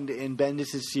 mind in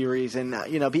Bendis' series. And,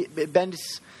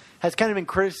 Bendis has kind of been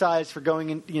criticized for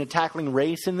going and, tackling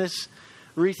race in this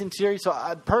recent series.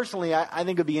 So, personally, I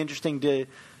think it would be interesting to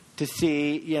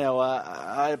see,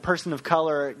 a person of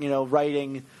color,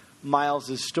 writing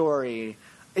Miles' story.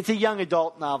 It's a young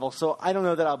adult novel, so I don't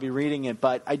know that I'll be reading it,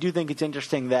 but I do think it's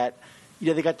interesting that,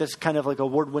 they got this kind of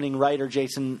award-winning writer,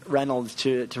 Jason Reynolds,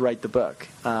 to write the book.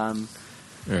 All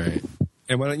right.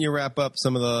 And why don't you wrap up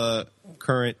some of the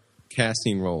current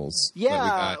casting roles?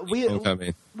 Yeah, we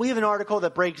have an article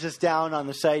that breaks this down on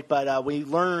the site, but we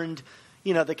learned,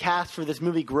 the cast for this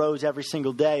movie grows every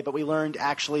single day, but we learned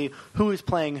actually who is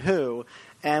playing who.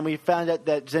 And we found out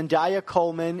that Zendaya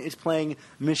Coleman is playing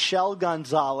Michelle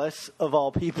Gonzalez, of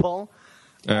all people.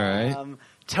 All right.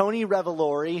 Tony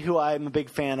Revolori, who I'm a big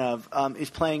fan of,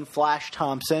 is playing Flash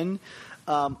Thompson.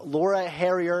 Laura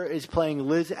Harrier is playing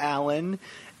Liz Allen.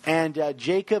 And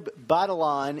Jacob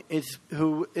Batalon,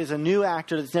 who is a new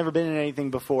actor that's never been in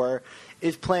anything before,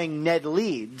 is playing Ned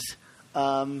Leeds.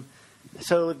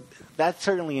 So that's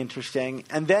certainly interesting.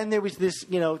 And then there was this,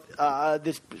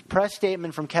 this press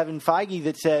statement from Kevin Feige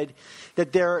that said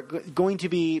that they're going to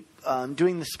be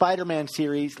doing the Spider-Man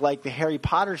series like the Harry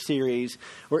Potter series,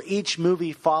 where each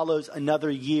movie follows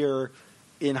another year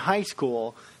in high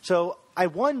school. So I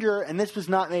wonder, and this was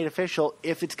not made official,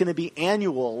 if it's going to be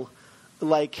annual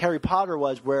like Harry Potter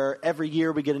was, where every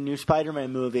year we get a new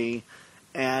Spider-Man movie,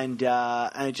 and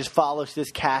it just follows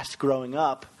this cast growing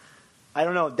up. I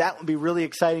don't know. That would be really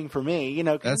exciting for me. You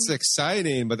know, That's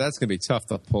exciting, but that's going to be tough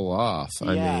to pull off.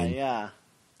 Yeah.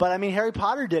 But, I mean, Harry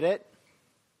Potter did it.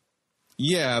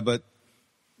 Yeah, but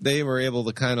they were able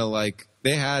to kind of like –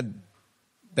 they had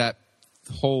that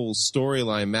whole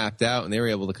storyline mapped out, and they were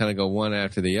able to kind of go one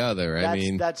after the other.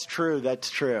 That's true. That's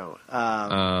true.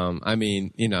 I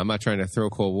mean, you know, I'm not trying to throw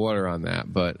cold water on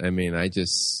that, but, I mean, I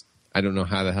don't know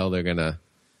how the hell they're going to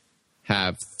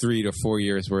have 3 to 4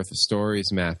 years worth of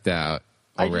stories mapped out.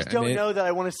 I just don't know that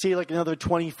I want to see like another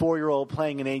 24-year-old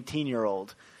playing an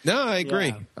 18-year-old. No, I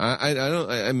agree. Yeah. I don't.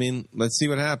 I mean, let's see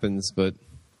what happens, but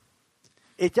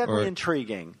it's definitely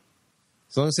intriguing.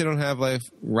 As long as they don't have like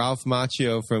Ralph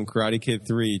Macchio from Karate Kid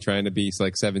 3 trying to be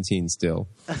like 17 still.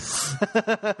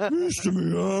 Mr.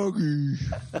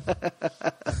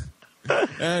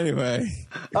 Miyagi. Anyway.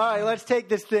 All right, let's take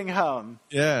this thing home.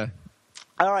 Yeah.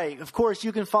 All right, of course,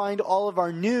 you can find all of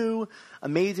our new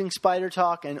Amazing Spider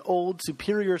Talk and old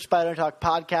Superior Spider Talk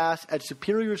podcasts at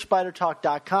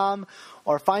superiorspidertalk.com,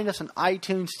 or find us on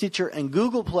iTunes, Stitcher, and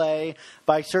Google Play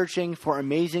by searching for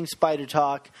Amazing Spider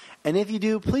Talk. And if you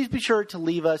do, please be sure to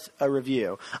leave us a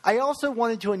review. I also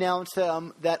wanted to announce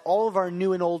that all of our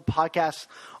new and old podcasts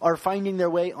are finding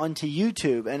their way onto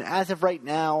YouTube. And as of right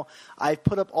now, I've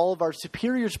put up all of our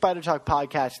Superior Spider Talk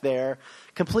podcasts there,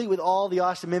 complete with all the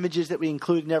awesome images that we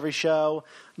include in every show.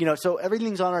 You know, so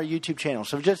everything's on our YouTube channel.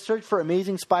 So just search for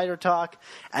Amazing Spider Talk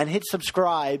and hit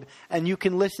subscribe, and you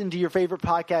can listen to your favorite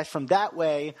podcast from that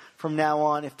way from now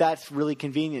on if that's really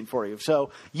convenient for you.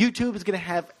 So YouTube is going to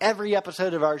have every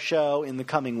episode of our show in the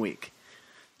coming week.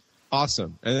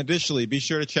 Awesome. And additionally, be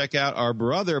sure to check out our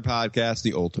brother podcast,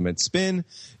 The Ultimate Spin,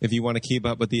 if you want to keep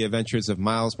up with the adventures of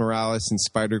Miles Morales and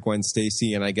Spider-Gwen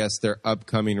Stacy and I guess their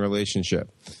upcoming relationship.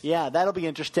 Yeah, that'll be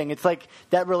interesting. It's like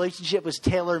that relationship was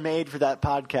tailor-made for that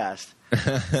podcast.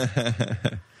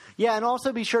 Yeah, and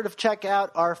also be sure to check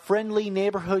out our Friendly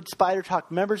Neighborhood Spider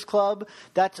Talk Members Club.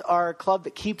 That's our club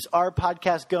that keeps our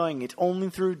podcast going. It's only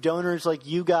through donors like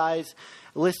you guys,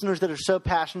 listeners that are so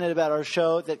passionate about our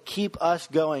show, that keep us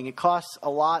going. It costs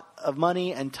a lot of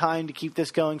money and time to keep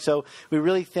this going, so we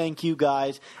really thank you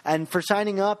guys. And for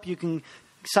signing up, you can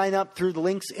sign up through the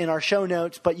links in our show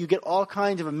notes, but you get all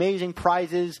kinds of amazing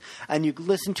prizes, and you can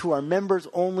listen to our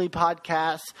members-only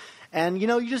podcasts. And, you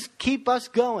know, you just keep us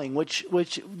going, which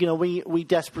you know, we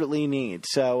desperately need.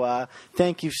 So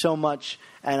thank you so much,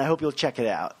 and I hope you'll check it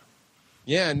out.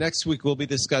 Yeah, next week we'll be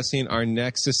discussing our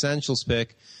next Essentials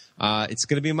pick. It's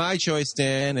going to be my choice,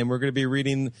 Dan, and we're going to be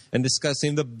reading and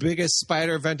discussing the biggest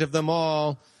spider event of them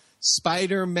all,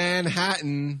 Spider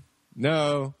Manhattan.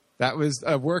 No, that was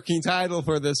a working title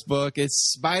for this book.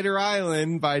 It's Spider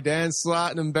Island by Dan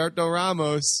Slott and Umberto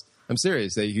Ramos. I'm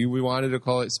serious. We wanted to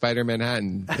call it Spider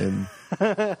Manhattan, and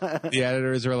the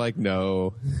editors were like,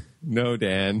 "No,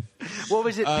 Dan." What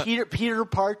was it? Peter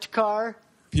Parked Car.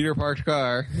 Peter Parked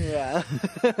Car. Yeah.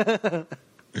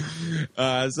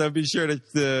 So be sure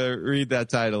to read that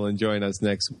title and join us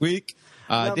next week.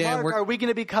 Now, Dan, Mark, are we going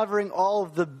to be covering all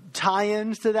of the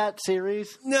tie-ins to that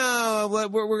series? No,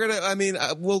 we're going to, I mean,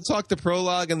 we'll talk the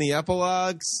prologue and the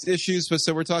epilogue issues, but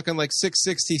so we're talking like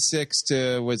 666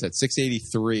 to, what is that,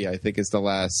 683, I think is the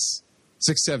last,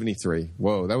 673.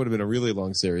 Whoa, that would have been a really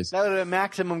long series. That would have been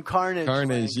Maximum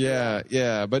Carnage.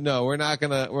 Yeah. But no, we're not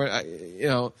going to, you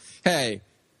know, hey,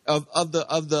 Of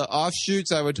the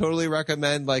offshoots, I would totally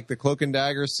recommend like the Cloak and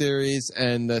Dagger series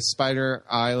and the Spider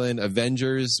Island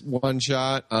Avengers one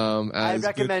shot. I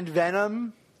recommend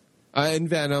Venom. And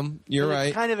Venom, you're right.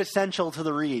 It's kind of essential to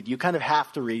the read. You kind of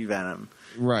have to read Venom.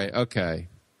 Right. Okay.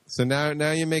 So now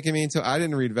you're making me into. I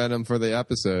didn't read Venom for the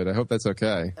episode. I hope that's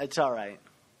okay. It's all right.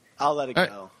 I'll let it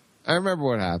go. I remember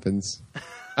what happens.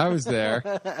 I was there.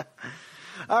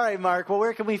 All right, Mark. Well,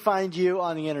 where can we find you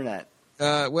on the internet?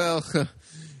 Well.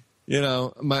 You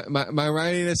know, my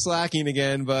writing is slacking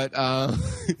again, but...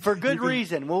 For good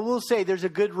reason. Well, we'll say there's a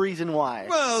good reason why.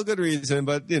 Well, good reason,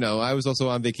 but, you know, I was also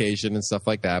on vacation and stuff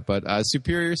like that. But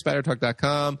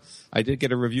SuperiorSpiderTalk.com, I did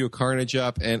get a review of Carnage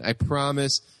up, and I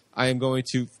promise I am going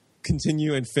to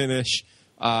continue and finish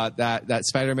that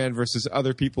Spider-Man versus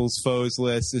other people's foes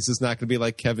list. This is not going to be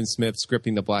like Kevin Smith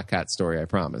scripting the Black Cat story, I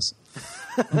promise.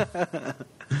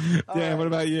 Dan, what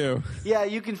about you? Yeah,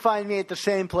 you can find me at the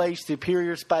same place,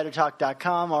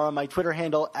 SuperiorSpiderTalk.com, or on my Twitter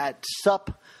handle at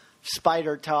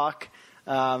SupSpiderTalk.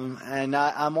 And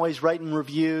I'm always writing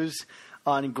reviews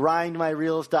on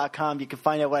GrindMyReels.com. You can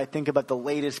find out what I think about the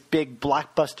latest big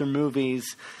blockbuster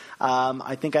movies.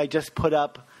 I think I just put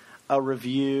up a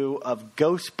review of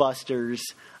Ghostbusters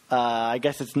I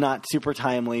guess it's not super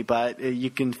timely, but you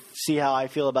can see how I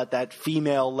feel about that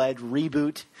female-led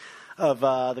reboot of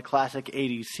the classic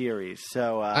 80s series.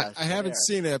 So I haven't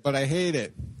seen it, but I hate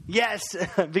it. Yes,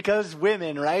 because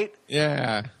women, right?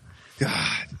 Yeah.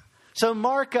 God. So,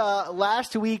 Mark,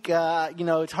 last week,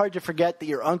 it's hard to forget that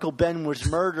your Uncle Ben was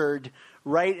murdered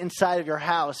right inside of your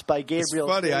house by Gabriel.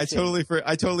 It's funny. Stacey.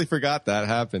 I totally forgot that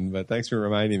happened, but thanks for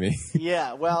reminding me.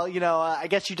 Yeah. Well, I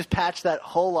guess you just patched that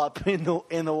hole up in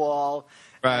the wall,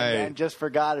 right, and just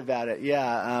forgot about it.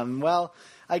 Yeah. Well,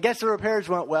 I guess the repairs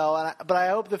went well, but I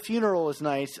hope the funeral was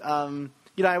nice. I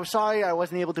was sorry I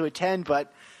wasn't able to attend,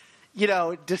 but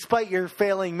despite your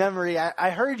failing memory, I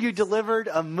heard you delivered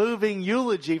a moving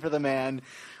eulogy for the man.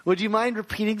 Would you mind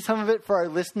repeating some of it for our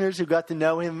listeners who got to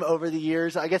know him over the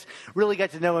years? I guess really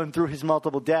got to know him through his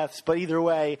multiple deaths, but either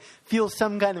way, feel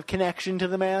some kind of connection to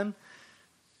the man?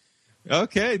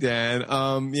 Okay, Dan.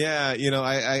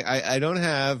 I don't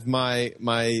have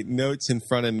my notes in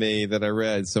front of me that I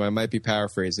read, so I might be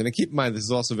paraphrasing. And keep in mind, this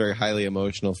is also very highly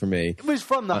emotional for me. It was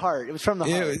from the heart. It was from the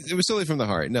heart. It was totally from the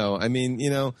heart. No, I mean,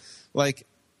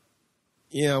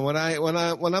 when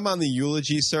I'm on the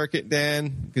eulogy circuit,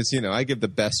 Dan, because I give the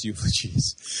best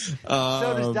eulogies.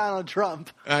 So does Donald Trump.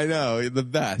 I know, the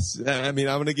best. I mean,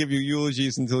 I'm going to give you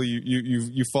eulogies until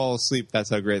you fall asleep. That's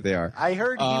how great they are. I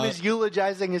heard he was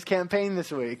eulogizing his campaign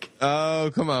this week.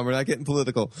 Oh, come on, we're not getting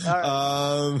political. All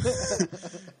right.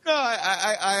 No,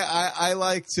 I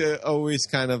like to always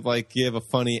kind of like give a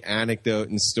funny anecdote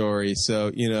and story. So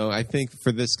I think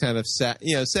for this kind of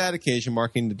sad occasion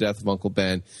marking the death of Uncle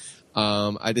Ben.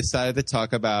 I decided to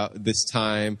talk about this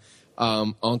time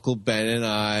Uncle Ben and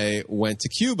I went to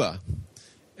Cuba.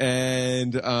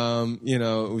 And, it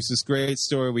was this great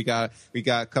story. We got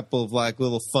a couple of like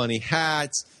little funny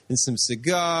hats and some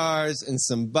cigars and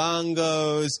some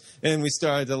bongos. And we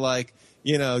started to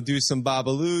do some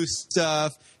Babalu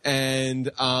stuff.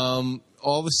 And all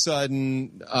of a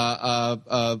sudden,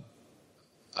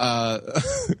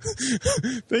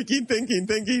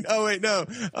 thinking. Oh, wait, no.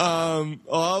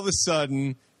 All of a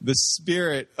sudden, the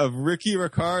spirit of Ricky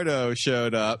Ricardo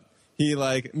showed up. He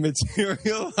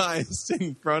materialized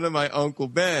in front of my Uncle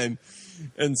Ben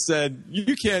and said,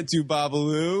 "You can't do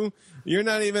Babalu. You're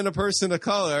not even a person of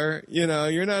color.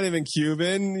 You're not even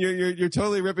Cuban. You're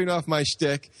totally ripping off my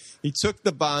shtick." He took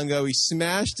the bongo, he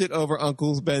smashed it over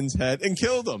Uncle Ben's head and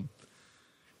killed him.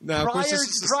 Now,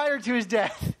 prior to his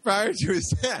death. Prior to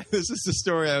his death. This is the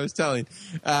story I was telling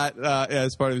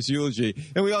as part of his eulogy.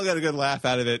 And we all got a good laugh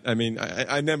out of it. I mean,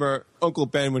 I remember Uncle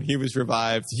Ben, when he was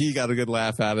revived, he got a good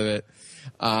laugh out of it.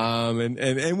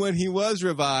 And when he was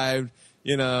revived,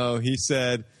 he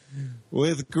said,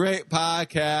 "With great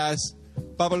podcast,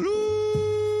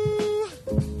 Babalu,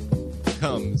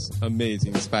 comes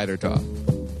amazing spider talk."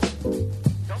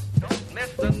 Don't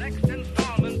miss the next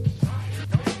installment.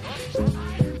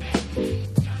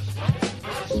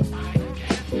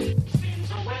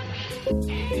 Spins a web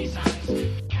any size.